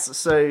 Anyway, yes.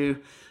 So,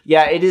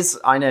 yeah, it is.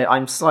 I know.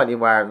 I'm slightly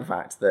aware of the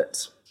fact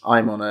that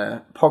I'm on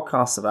a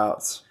podcast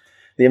about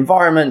the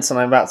environment, and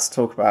I'm about to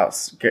talk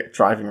about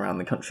driving around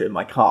the country in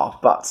my car.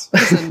 But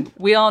listen,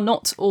 we are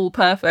not all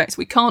perfect.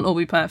 We can't all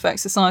be perfect.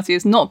 Society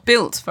is not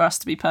built for us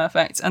to be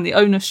perfect, and the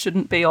onus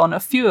shouldn't be on a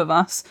few of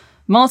us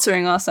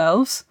martyring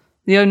ourselves.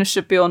 The onus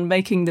should be on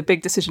making the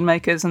big decision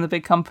makers and the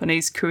big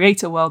companies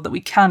create a world that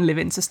we can live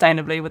in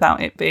sustainably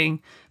without it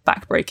being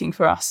backbreaking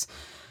for us.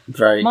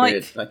 Very Mike,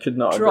 good. I could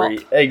not drop.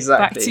 agree.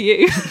 Exactly. Back to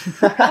you.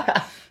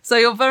 So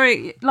you're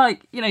very,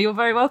 you're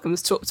very welcome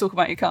to talk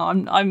about your car.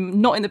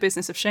 I'm not in the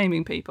business of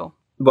shaming people.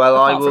 Well,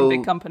 apart from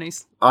big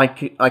companies. I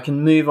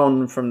can move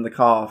on from the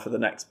car for the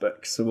next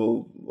book,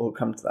 so we'll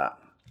come to that.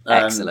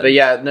 Excellent. But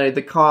yeah, no,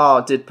 the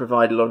car did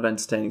provide a lot of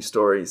entertaining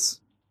stories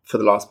for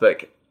the last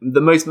book.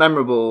 The most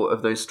memorable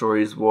of those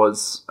stories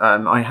was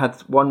I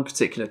had one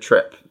particular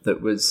trip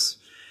that was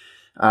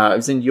it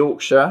was in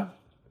Yorkshire,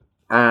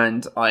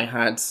 and I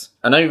had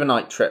an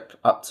overnight trip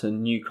up to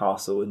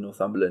Newcastle in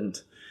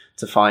Northumberland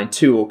to find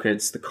two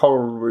orchids, the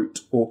coral root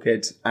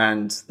orchid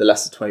and the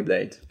lesser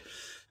twayblade.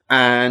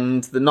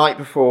 And the night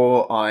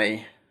before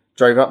I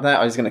drove up there,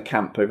 I was going to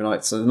camp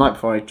overnight. So the night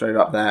before I drove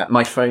up there,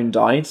 my phone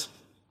died.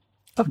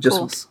 Of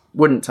course.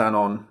 Wouldn't turn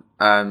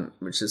on,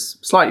 which is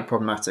slightly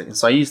problematic. And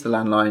so I used the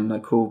landline and I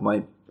called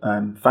my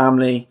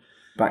family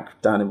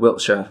back down in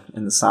Wiltshire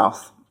in the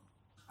south.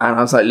 And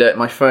I was like, look,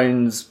 my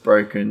phone's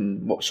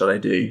broken. What should I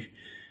do?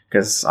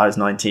 Because I was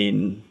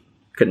 19,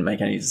 couldn't make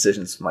any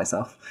decisions for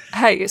myself.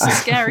 Hey, it's a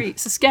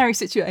scary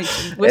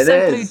situation. We're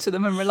glued to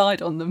them and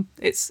relied on them.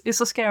 It's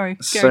a scary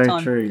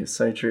time.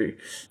 So true.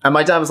 And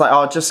my dad was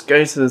like, just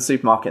go to the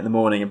supermarket in the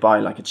morning and buy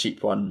like a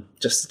cheap one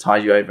just to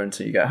tide you over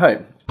until you get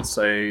home.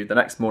 So the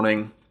next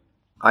morning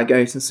I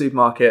go to the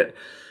supermarket,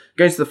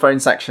 go to the phone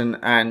section,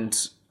 and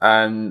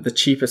the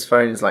cheapest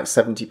phone is like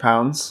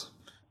 £70.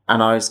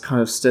 And I was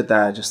kind of stood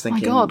there just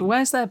thinking, my God,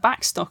 where's their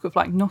backstock of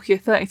like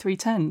Nokia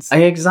 3310s?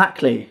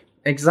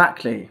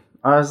 Exactly.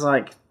 I was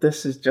like,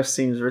 just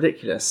seems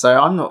ridiculous. So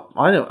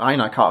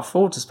I can't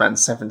afford to spend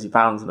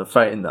 £70 on a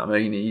phone that I'm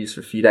only going to use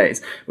for a few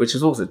days, which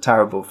is also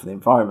terrible for the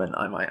environment,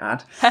 I might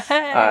add.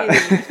 Hey!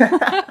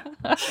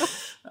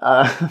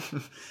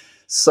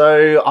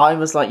 So I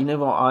was like, you know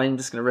what? I'm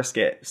just going to risk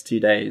it. It's 2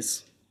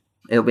 days.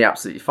 It'll be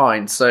absolutely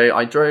fine. So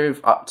I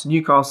drove up to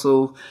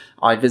Newcastle.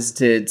 I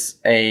visited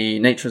a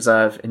nature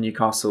reserve in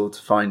Newcastle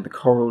to find the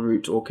coral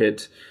root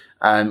orchid.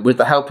 With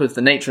the help of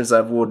the nature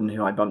reserve warden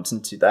who I bumped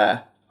into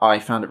there, I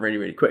found it really,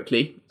 really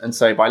quickly. And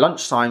so by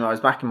lunchtime, I was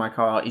back in my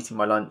car eating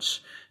my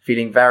lunch,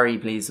 feeling very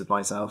pleased with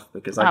myself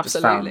because I just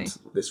found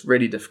this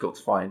really difficult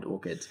to find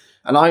orchid.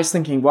 And I was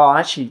thinking, well,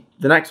 actually,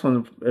 the next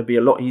one would be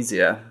a lot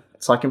easier.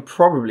 So I can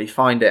probably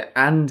find it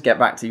and get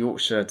back to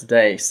Yorkshire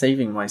today,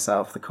 saving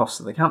myself the cost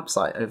of the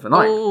campsite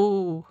overnight.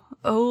 Oh.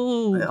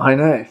 I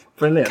know.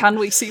 Brilliant. Can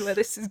we see where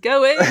this is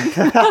going?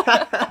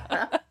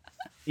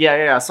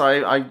 Yeah. So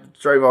I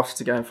drove off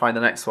to go and find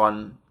the next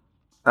one.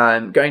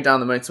 Going down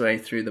the motorway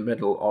through the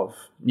middle of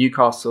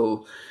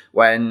Newcastle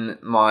when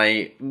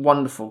my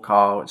wonderful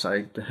car, which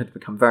I had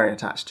become very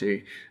attached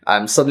to,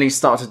 suddenly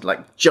started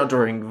like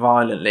juddering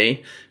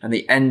violently, and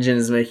the engine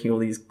is making all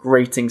these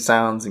grating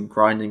sounds and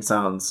grinding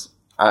sounds.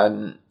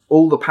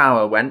 All the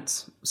power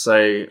went,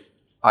 so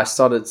I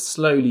started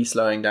slowly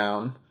slowing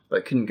down,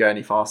 but couldn't go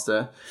any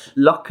faster.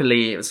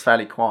 Luckily, it was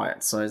fairly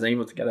quiet, so I was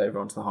able to get over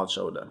onto the hard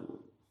shoulder.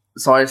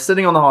 So I was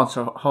sitting on the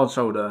hard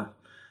shoulder,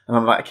 and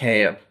I'm like,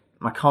 okay,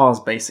 my car's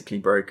basically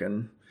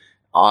broken.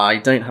 I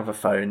don't have a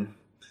phone.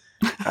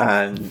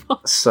 And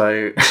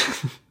so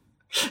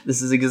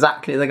this is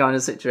exactly the kind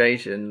of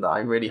situation that I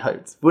really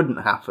hoped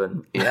wouldn't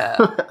happen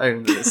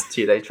over this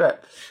 2-day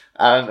trip.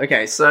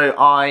 Okay, so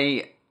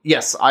I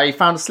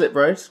found a slip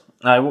road.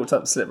 I walked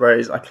up the slip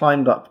road. I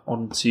climbed up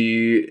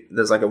onto,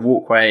 there's like a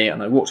walkway,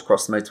 and I walked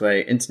across the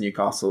motorway into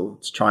Newcastle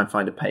to try and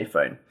find a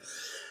payphone.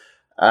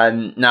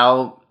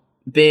 Now,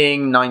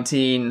 being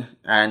 19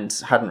 and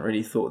hadn't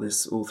really thought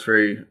this all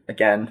through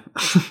again,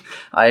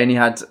 I only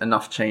had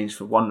enough change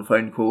for one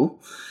phone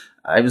call.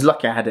 I was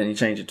lucky I had any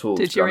change at all.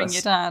 Did you ring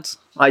your dad?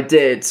 I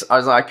did. I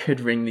was like, I could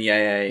ring the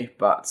AA,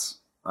 but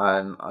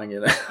I'm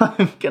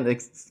gonna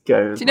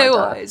go. Do you know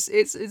what?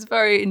 It's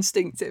very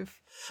instinctive.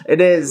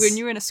 It is when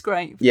you're in a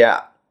scrape.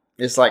 Yeah,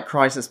 it's like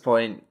crisis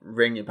point.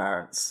 Ring your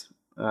parents.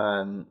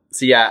 So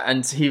yeah,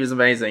 and he was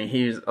amazing.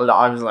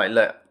 I was like,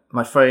 look,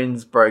 my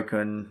phone's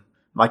broken.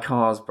 My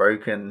car's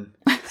broken.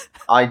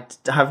 I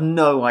have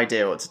no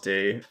idea what to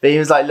do. But he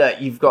was like,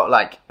 look, you've got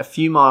like a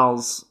few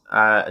miles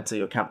until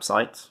your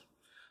campsite.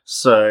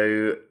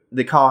 So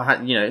the car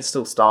had, it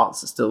still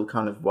starts, it still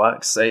kind of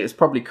works. So it's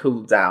probably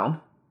cooled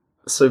down.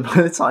 So by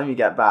the time you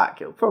get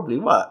back, it'll probably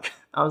work.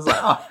 I was like,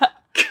 oh,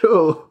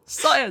 cool.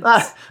 Science.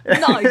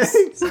 Nice.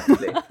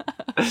 Exactly.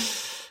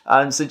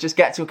 So just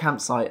get to your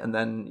campsite and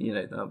then,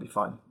 that'll be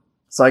fine.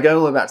 So I go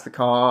all the way back to the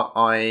car.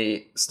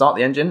 I start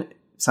the engine.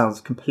 It sounds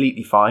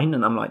completely fine.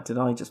 And I'm like, did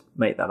I just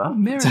make that up?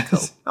 Miracle.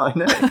 I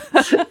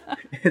know.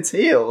 It's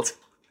healed.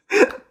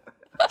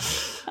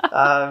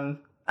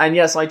 And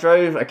yes, I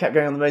kept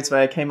going on the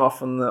motorway. I came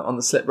off on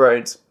the slip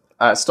road,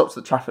 stopped at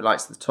the traffic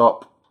lights at the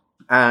top.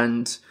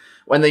 And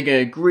when they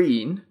go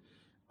green,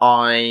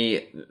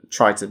 I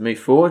try to move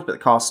forward, but the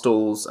car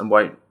stalls and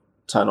won't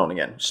turn on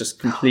again. It's just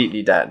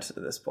completely dead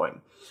at this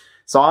point.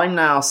 So I'm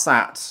now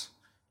sat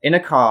in a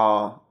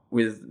car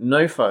with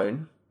no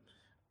phone.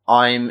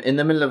 I'm in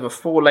the middle of a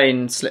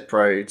 4-lane slip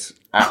road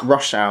at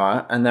rush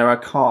hour, and there are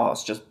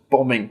cars just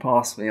bombing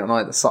past me on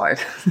either side.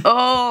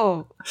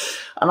 Oh!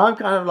 And I'm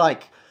kind of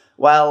like,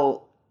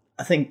 well,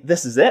 I think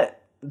this is it.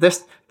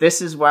 This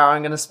is where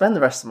I'm going to spend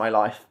the rest of my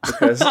life,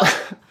 because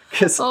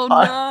oh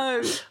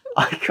no,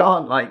 I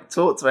can't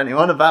talk to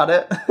anyone about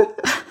it.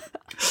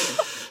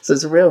 So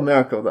it's a real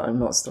miracle that I'm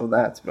not still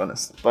there, to be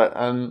honest. But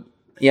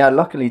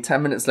luckily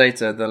 10 minutes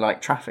later, the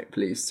traffic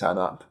police turn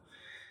up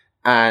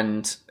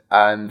and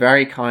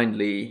very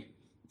kindly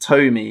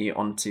tow me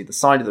onto the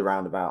side of the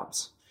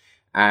roundabout.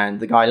 And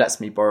the guy lets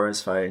me borrow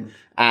his phone.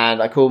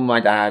 And I call my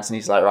dad, and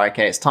he's like, right,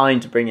 okay, it's time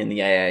to bring in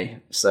the AA.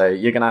 So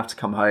you're going to have to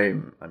come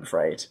home, I'm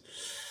afraid.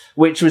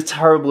 Which was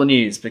terrible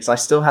news, because I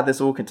still had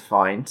this orchid to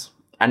find.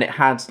 And it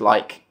had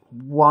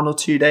 1 or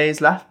 2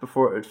 days left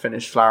before it would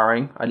finish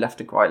flowering. I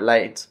left it quite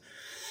late.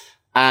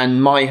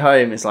 And my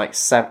home is a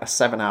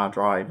 7-hour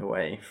drive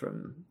away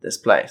from this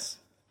place.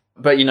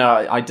 But,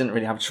 I didn't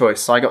really have a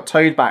choice. So I got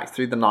towed back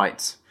through the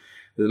night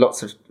with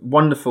lots of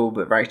wonderful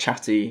but very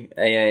chatty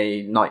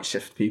AA night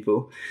shift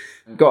people.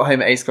 Got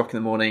home at 8 o'clock in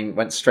the morning,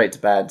 went straight to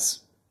bed,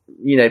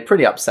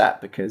 pretty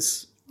upset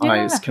because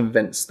I was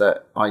convinced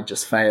that I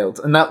just failed.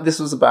 And this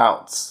was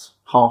about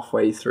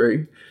halfway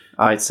through.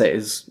 I'd say it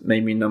was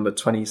maybe number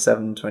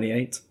 27,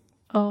 28.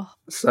 Oh.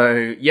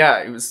 So, yeah,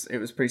 it was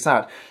pretty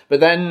sad. But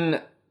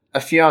then a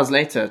few hours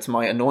later, to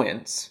my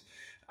annoyance,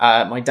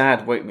 my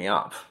dad woke me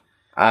up.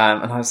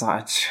 And I was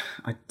like,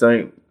 I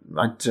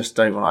just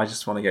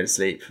want to go to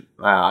sleep.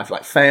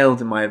 I've failed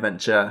in my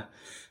adventure.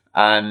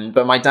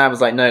 But my dad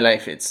was like, no,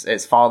 Leif,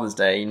 it's Father's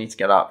Day. You need to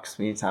get up because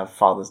we need to have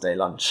Father's Day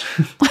lunch.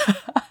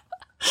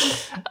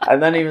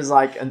 And then he was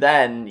like, and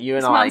then you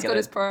and I... Man's got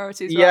his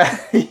priorities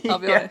right. I'll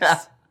be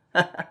honest.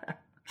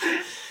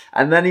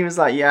 And then he was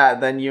like, yeah,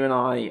 then you and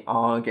I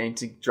are going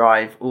to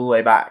drive all the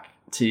way back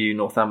to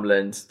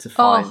Northumberland to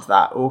find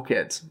that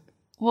orchid.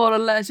 What a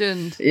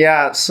legend.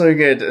 Yeah, so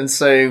good. And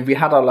so we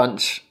had our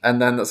lunch, and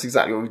then that's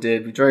exactly what we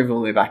did. We drove all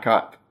the way back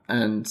up,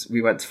 and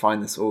we went to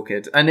find this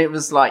orchid. And it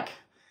was the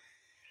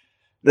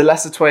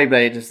lesser tway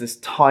blade is this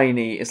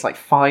tiny, it's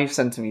 5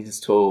 centimeters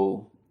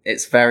tall.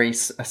 It's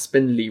a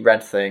spindly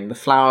red thing. The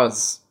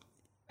flowers,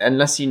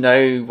 unless you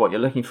know what you're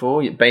looking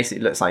for, it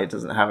basically looks like it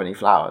doesn't have any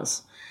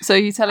flowers. So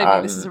you're telling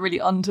me this is a really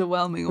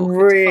underwhelming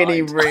orchid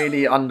Really, to find.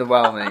 really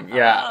underwhelming,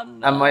 yeah. Oh,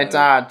 no. And my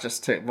dad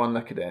just took one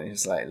look at it and he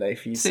was like,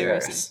 Leif, are you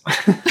serious?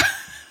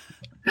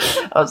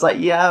 I was like,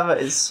 yeah,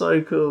 but it's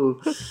so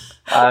cool.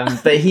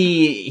 But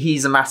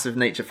he's a massive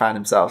nature fan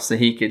himself, so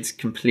he could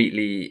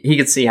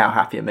see how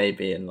happy it made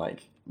me, and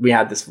we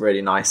had this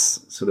really nice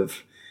sort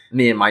of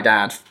me and my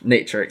dad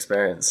nature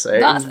experience. So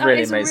it was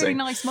really amazing. A really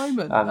nice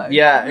moment.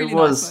 Yeah, really it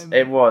was. Nice moment.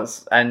 It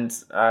was,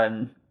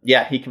 and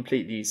yeah, he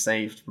completely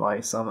saved my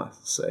summer.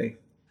 So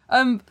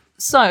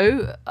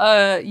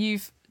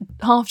you've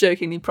half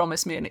jokingly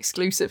promised me an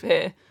exclusive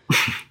here.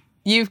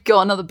 You've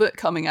got another book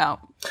coming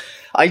out.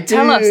 I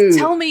do.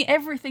 Tell me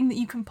everything that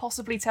you can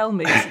possibly tell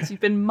me since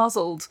you've been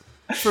muzzled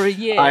for a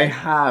year. I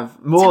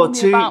have more.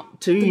 2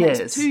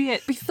 years. 2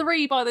 years. Be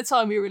 3 by the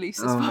time we release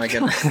this podcast. My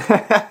goodness.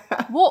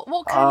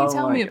 What can you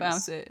tell me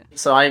goodness. about it?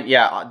 So I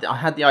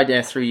had the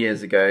idea 3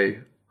 years ago.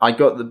 I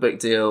got the book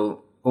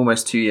deal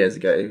almost 2 years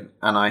ago,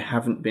 and I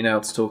haven't been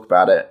able to talk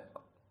about it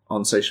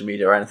on social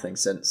media or anything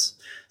since.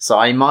 So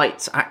I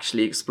might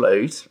actually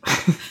explode.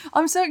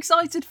 I'm so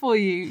excited for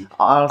you.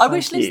 Oh, I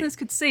wish listeners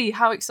could see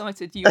how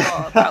excited you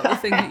are about the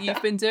thing that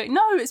you've been doing.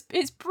 No,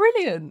 it's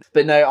brilliant.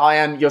 But no, I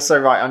am. You're so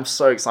right. I'm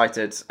so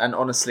excited, and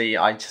honestly,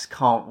 I just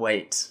can't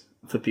wait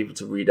for people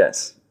to read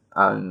it.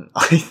 I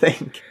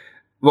think.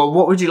 Well,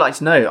 what would you like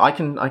to know? I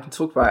can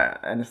talk about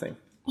anything.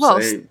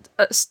 Well,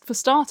 for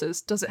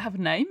starters, does it have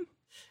a name?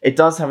 It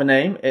does have a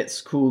name.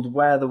 It's called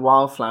Where the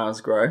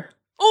Wildflowers Grow.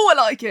 Oh,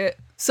 I like it.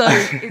 So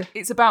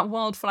it's about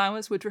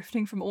wildflowers. We're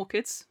drifting from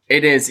orchids.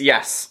 It is,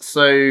 yes.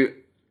 So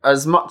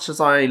as much as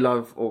I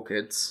love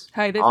orchids...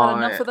 Hey, they've had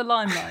enough of the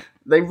limelight.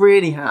 They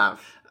really have.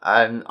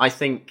 I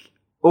think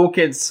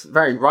orchids,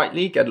 very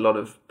rightly, get a lot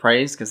of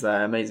praise because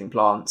they're amazing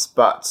plants,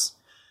 but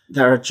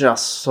there are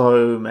just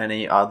so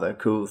many other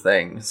cool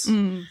things.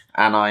 And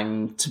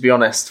I'm, to be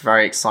honest,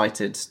 very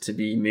excited to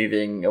be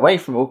moving away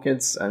from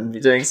orchids and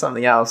be doing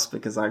something else,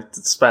 because I've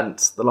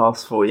spent the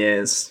last 4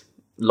 years...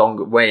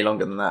 way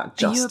longer than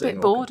that. Are you a bit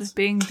bored of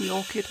being the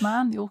orchid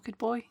man, the orchid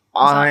boy?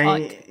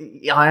 I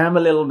am a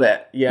little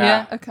bit,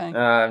 yeah. Yeah,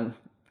 okay.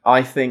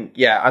 I think,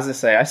 as I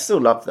say, I still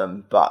love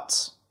them,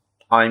 but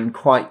I'm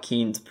quite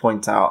keen to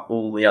point out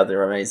all the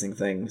other amazing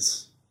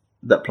things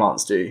that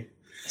plants do.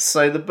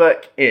 So the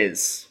book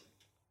is...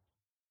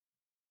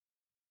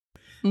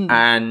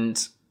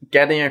 And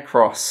getting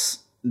across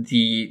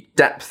the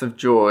depth of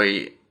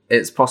joy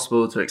it's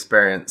possible to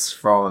experience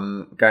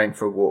from going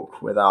for a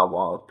walk with our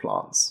wild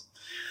plants.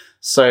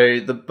 So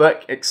the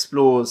book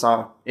explores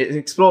our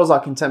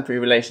contemporary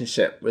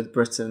relationship with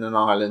Britain and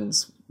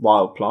Ireland's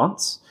wild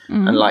plants,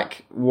 and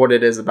like what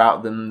it is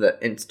about them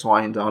that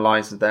intertwined our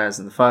lives with theirs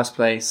in the first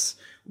place,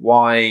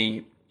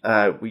 why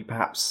we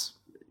perhaps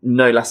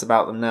know less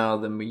about them now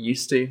than we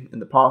used to in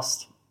the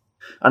past.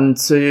 And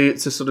to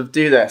sort of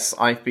do this,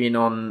 I've been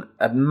on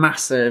a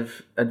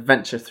massive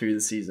adventure through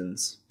the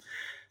seasons.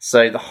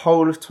 So the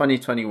whole of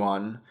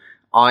 2021,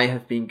 I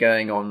have been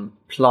going on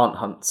plant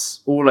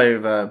hunts all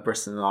over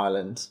Britain and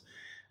Ireland.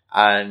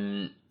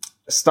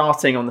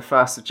 Starting on the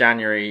 1st of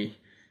January,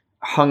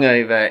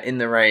 hungover in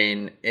the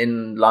rain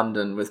in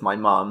London with my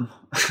mum,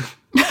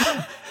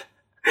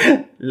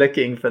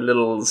 looking for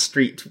little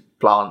street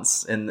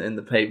plants in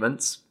the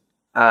pavements.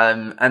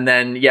 And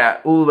then,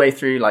 all the way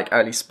through, like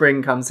early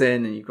spring comes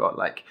in and you've got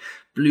like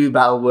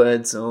bluebell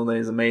woods and all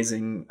those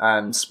amazing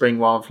spring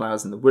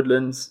wildflowers in the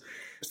woodlands.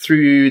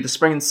 Through the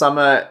spring and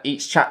summer,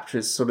 each chapter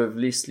is sort of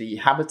loosely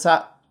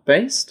habitat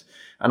based.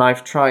 And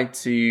I've tried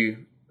to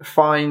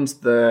find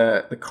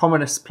the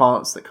commonest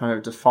plants that kind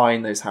of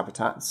define those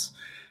habitats,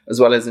 as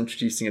well as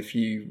introducing a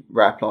few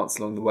rare plants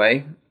along the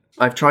way.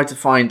 I've tried to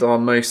find our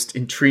most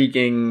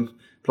intriguing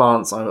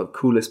plants, our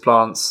coolest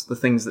plants, the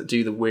things that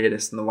do the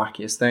weirdest and the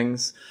wackiest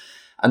things.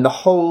 And the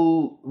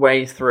whole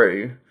way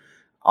through,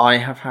 I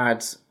have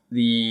had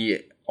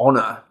the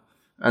honour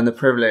and the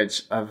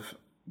privilege of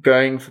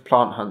going for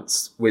plant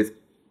hunts with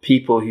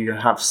people who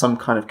have some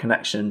kind of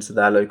connection to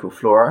their local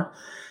flora.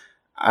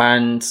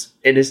 And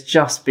it has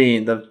just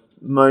been the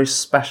most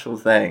special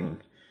thing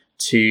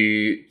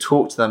to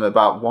talk to them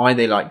about why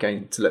they like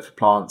going to look for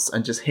plants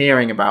and just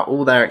hearing about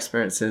all their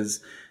experiences,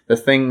 the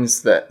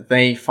things that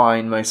they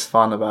find most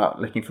fun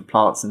about looking for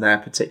plants in their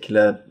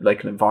particular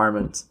local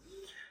environment.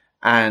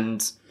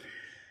 And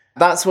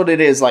that's what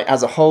it is like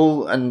as a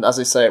whole. And as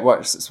I say, it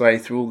works its way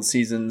through all the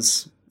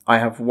seasons. I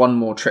have one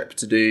more trip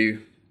to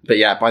do. But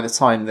by the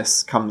time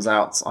this comes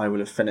out, I will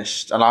have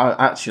finished. And I'll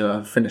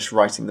have finished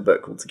writing the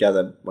book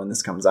altogether when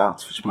this comes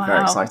out, which will be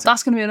very exciting.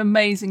 That's going to be an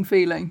amazing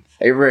feeling.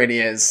 It really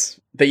is.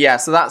 But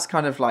so that's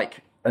kind of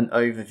like an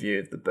overview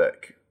of the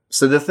book.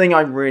 So the thing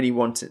I really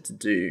want it to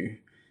do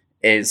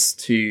is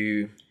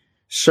to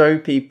show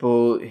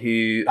people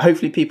who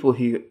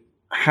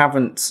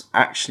haven't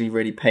actually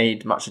really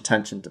paid much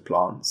attention to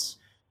plants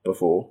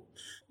before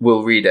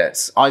will read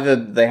it. Either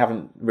they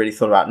haven't really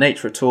thought about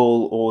nature at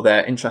all, or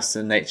they're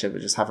interested in nature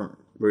but just haven't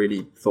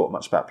really thought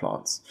much about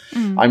plants.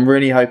 I'm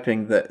really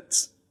hoping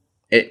that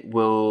it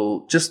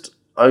will just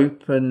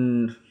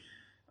open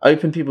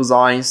people's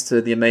eyes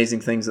to the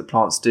amazing things that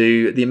plants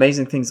do, the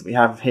amazing things that we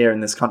have here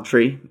in this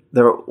country.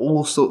 There are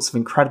all sorts of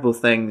incredible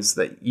things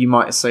that you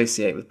might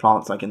associate with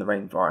plants, like in the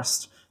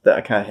rainforest, that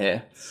occur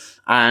here.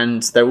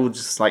 And they're all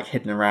just like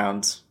hidden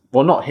around.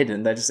 Well, not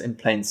hidden, they're just in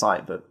plain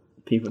sight, but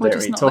people don't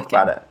really talk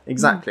about it.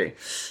 Exactly.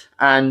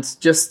 And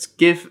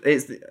just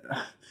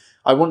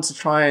I want to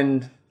try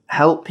and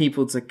help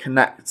people to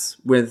connect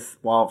with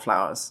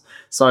wildflowers.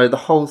 So the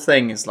whole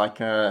thing is like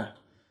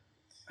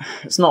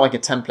it's not like a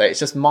template. It's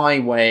just my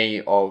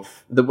way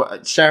of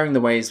sharing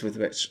the ways with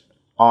which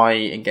I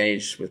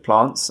engage with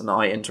plants and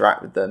I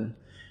interact with them,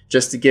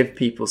 just to give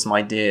people some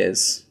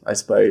ideas, I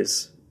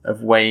suppose,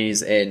 of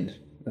ways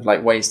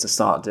to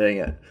start doing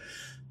it.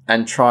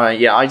 And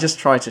I just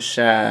try to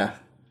share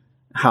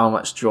how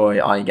much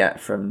joy I get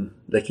from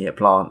looking at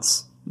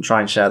plants and try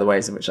and share the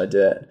ways in which I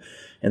do it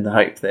in the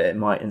hope that it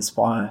might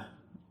inspire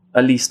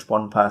at least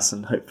one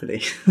person,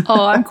 hopefully.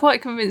 Oh, I'm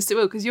quite convinced it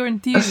will, because your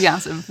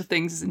enthusiasm for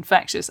things is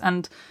infectious.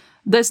 And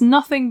there's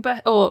nothing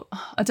better, or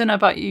I don't know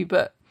about you,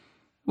 but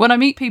when I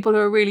meet people who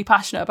are really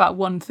passionate about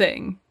one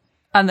thing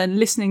and then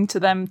listening to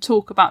them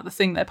talk about the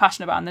thing they're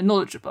passionate about and they're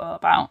knowledgeable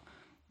about,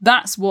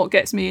 that's what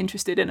gets me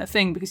interested in a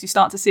thing, because you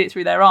start to see it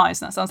through their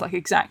eyes. And that sounds like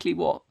exactly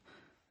what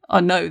I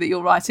know that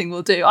your writing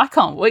will do. I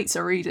can't wait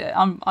to read it.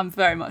 I'm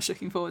very much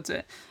looking forward to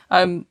it.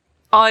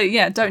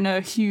 I don't know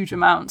a huge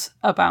amount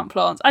about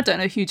plants. I don't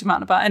know a huge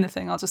amount about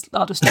anything. I'll just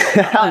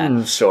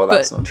I'm sure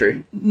that's not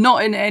true.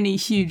 Not in any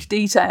huge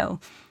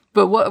detail.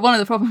 But one of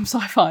the problems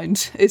I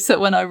find is that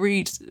when I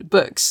read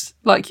books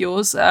like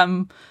yours,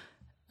 and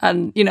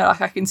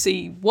like I can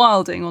see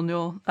wilding on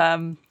your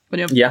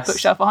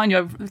bookshelf behind you.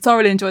 I've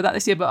thoroughly enjoyed that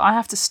this year, but I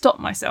have to stop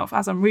myself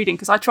as I'm reading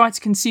because I try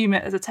to consume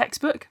it as a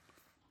textbook.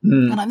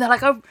 And I'm there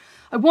like,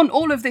 I want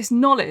all of this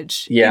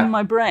knowledge in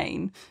my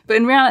brain. But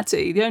in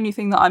reality, the only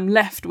thing that I'm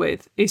left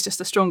with is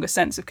just a stronger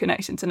sense of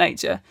connection to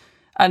nature.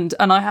 And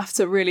I have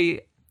to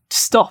really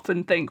stop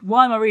and think,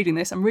 why am I reading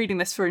this? I'm reading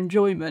this for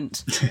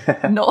enjoyment,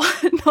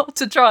 not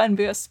to try and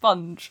be a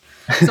sponge.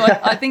 So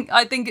I think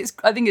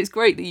it's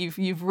great that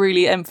you've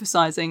really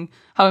emphasizing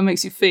how it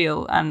makes you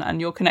feel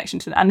and your connection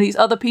to and these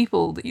other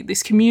people,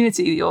 this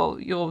community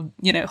you're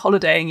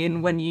holidaying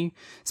in when you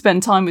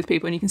spend time with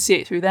people and you can see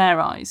it through their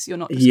eyes. You're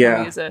not just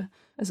going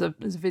as a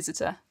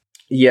visitor.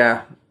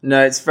 Yeah,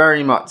 no, it's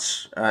very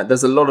much.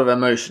 There's a lot of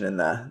emotion in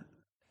there.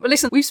 Well,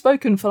 listen, we've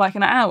spoken for like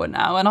an hour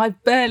now, and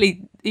I've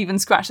barely even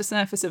scratched the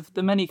surface of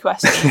the many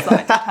questions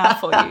that I have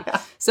for you.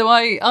 So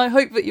I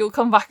hope that you'll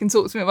come back and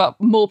talk to me about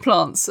more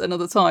plants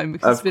another time,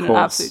 because it's been an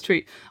absolute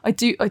treat. I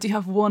do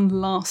have one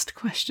last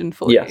question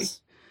for you.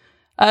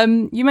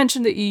 You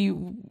mentioned that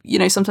you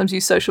sometimes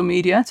use social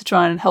media to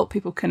try and help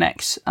people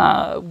connect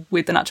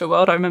with the natural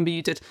world. I remember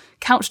you did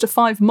Couch to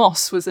 5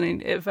 Moss was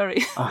a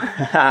very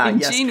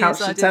ingenious Couch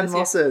to idea. 10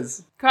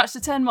 mosses. Couch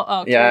to 10 moss.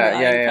 Oh,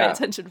 yeah. Pay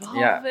attention for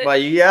half of it. Well,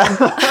 yeah.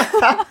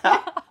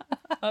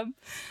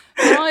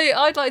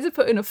 I'd like to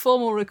put in a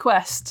formal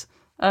request.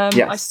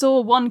 I saw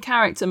one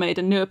character made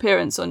a new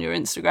appearance on your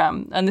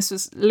Instagram, and this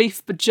was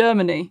Leif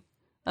Germany.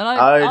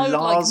 And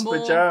Lars for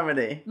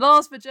Germany.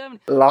 Lars for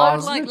Germany.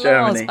 Lars I would like for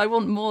Germany. Lars. I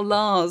want more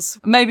Lars.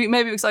 Maybe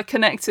because I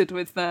connected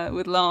with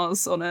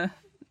Lars on a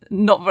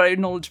not very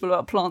knowledgeable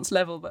about plants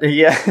level. But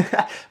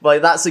yeah, well,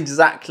 that's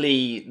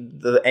exactly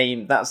the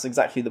aim. That's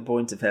exactly the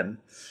point of him.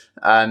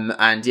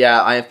 And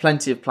yeah, I have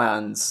plenty of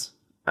plans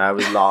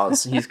with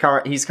Lars. He's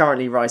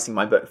currently writing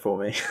my book for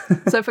me.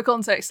 So for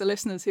context, the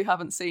listeners who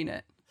haven't seen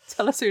it,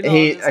 tell us who Lars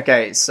is.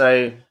 Okay,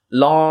 so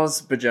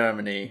Lars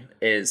Germany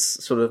is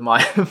sort of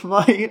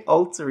my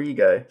alter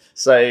ego.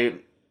 So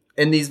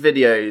in these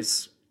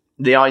videos,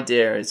 the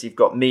idea is you've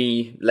got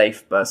me,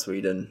 Leif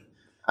Bersweden,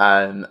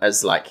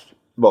 as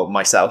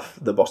myself,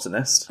 the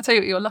botanist. I tell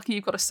you what, you're lucky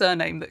you've got a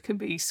surname that can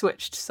be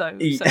switched so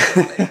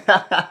easily.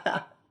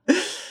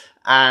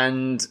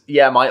 And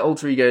yeah, my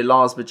alter ego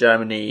Lars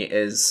Germany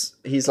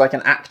he's like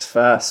an act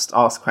first,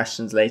 ask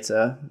questions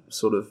later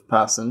sort of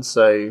person.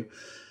 So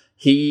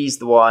he's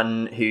the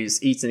one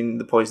who's eating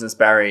the poisonous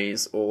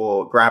berries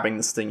or grabbing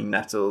the stinging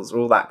nettles or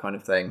all that kind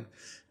of thing.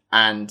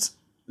 And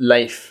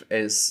Leif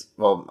is,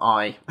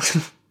 I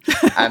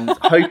am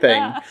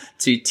hoping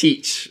to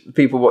teach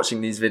people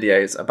watching these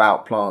videos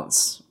about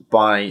plants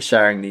by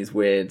sharing these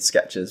weird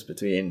sketches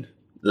between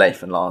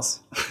Leif and Lars.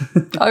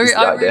 I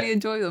really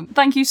enjoy them.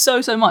 Thank you so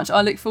much.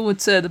 I look forward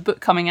to the book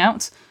coming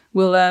out.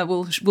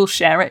 We'll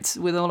share it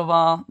with all of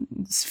our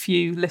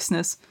few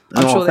listeners.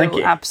 I'm sure they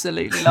will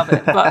absolutely love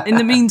it. But in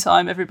the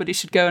meantime, everybody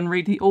should go and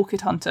read The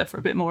Orchid Hunter for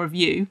a bit more of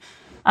you.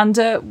 And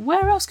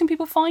where else can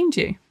people find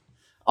you?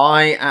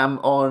 I am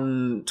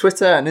on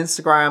Twitter and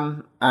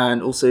Instagram,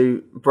 and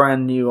also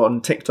brand new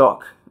on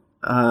TikTok.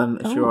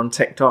 If you're on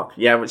TikTok,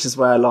 which is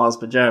where Lars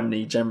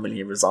Germany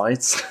generally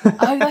resides.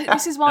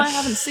 This is why I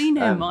haven't seen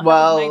him. I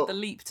haven't made the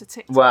leap to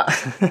TikTok. Well,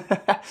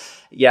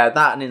 yeah,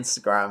 that and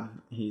Instagram.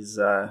 He's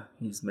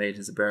made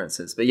his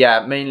appearances, but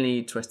yeah,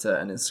 mainly Twitter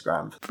and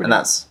Instagram. Brilliant. And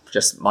that's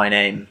just my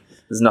name.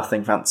 There's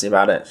nothing fancy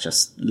about it. It's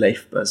just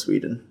Leif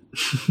Bersweden.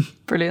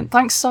 Brilliant.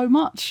 Thanks so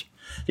much.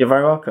 You're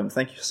very welcome.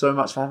 Thank you so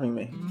much for having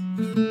me.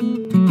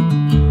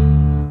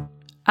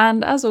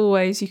 And as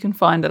always, you can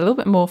find a little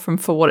bit more from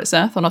For What It's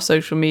Earth on our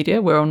social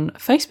media. We're on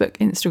Facebook,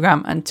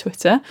 Instagram and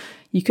Twitter.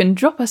 You can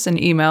drop us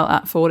an email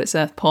at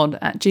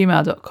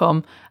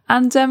forwhatit'searthpod@gmail.com.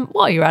 And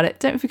while you're at it,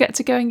 don't forget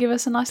to go and give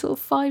us a nice little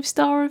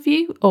 5-star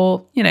review,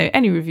 or,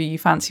 any review you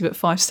fancy, but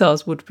 5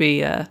 stars would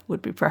be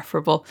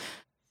preferable.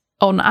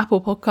 On Apple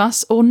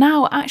Podcasts, or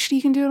now actually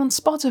you can do it on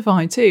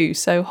Spotify too.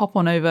 So hop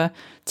on over,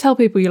 tell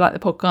people you like the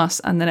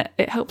podcast, and then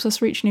it helps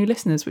us reach new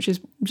listeners, which is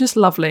just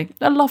lovely.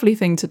 A lovely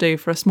thing to do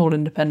for a small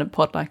independent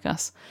pod like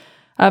us.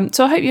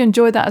 So I hope you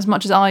enjoyed that as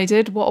much as I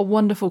did. What a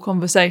wonderful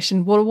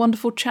conversation. What a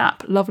wonderful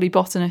chap, lovely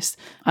botanist,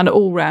 and an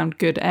all-round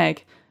good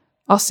egg.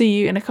 I'll see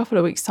you in a couple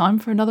of weeks' time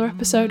for another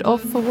episode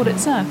of For What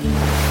It's Earth.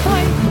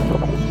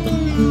 Bye!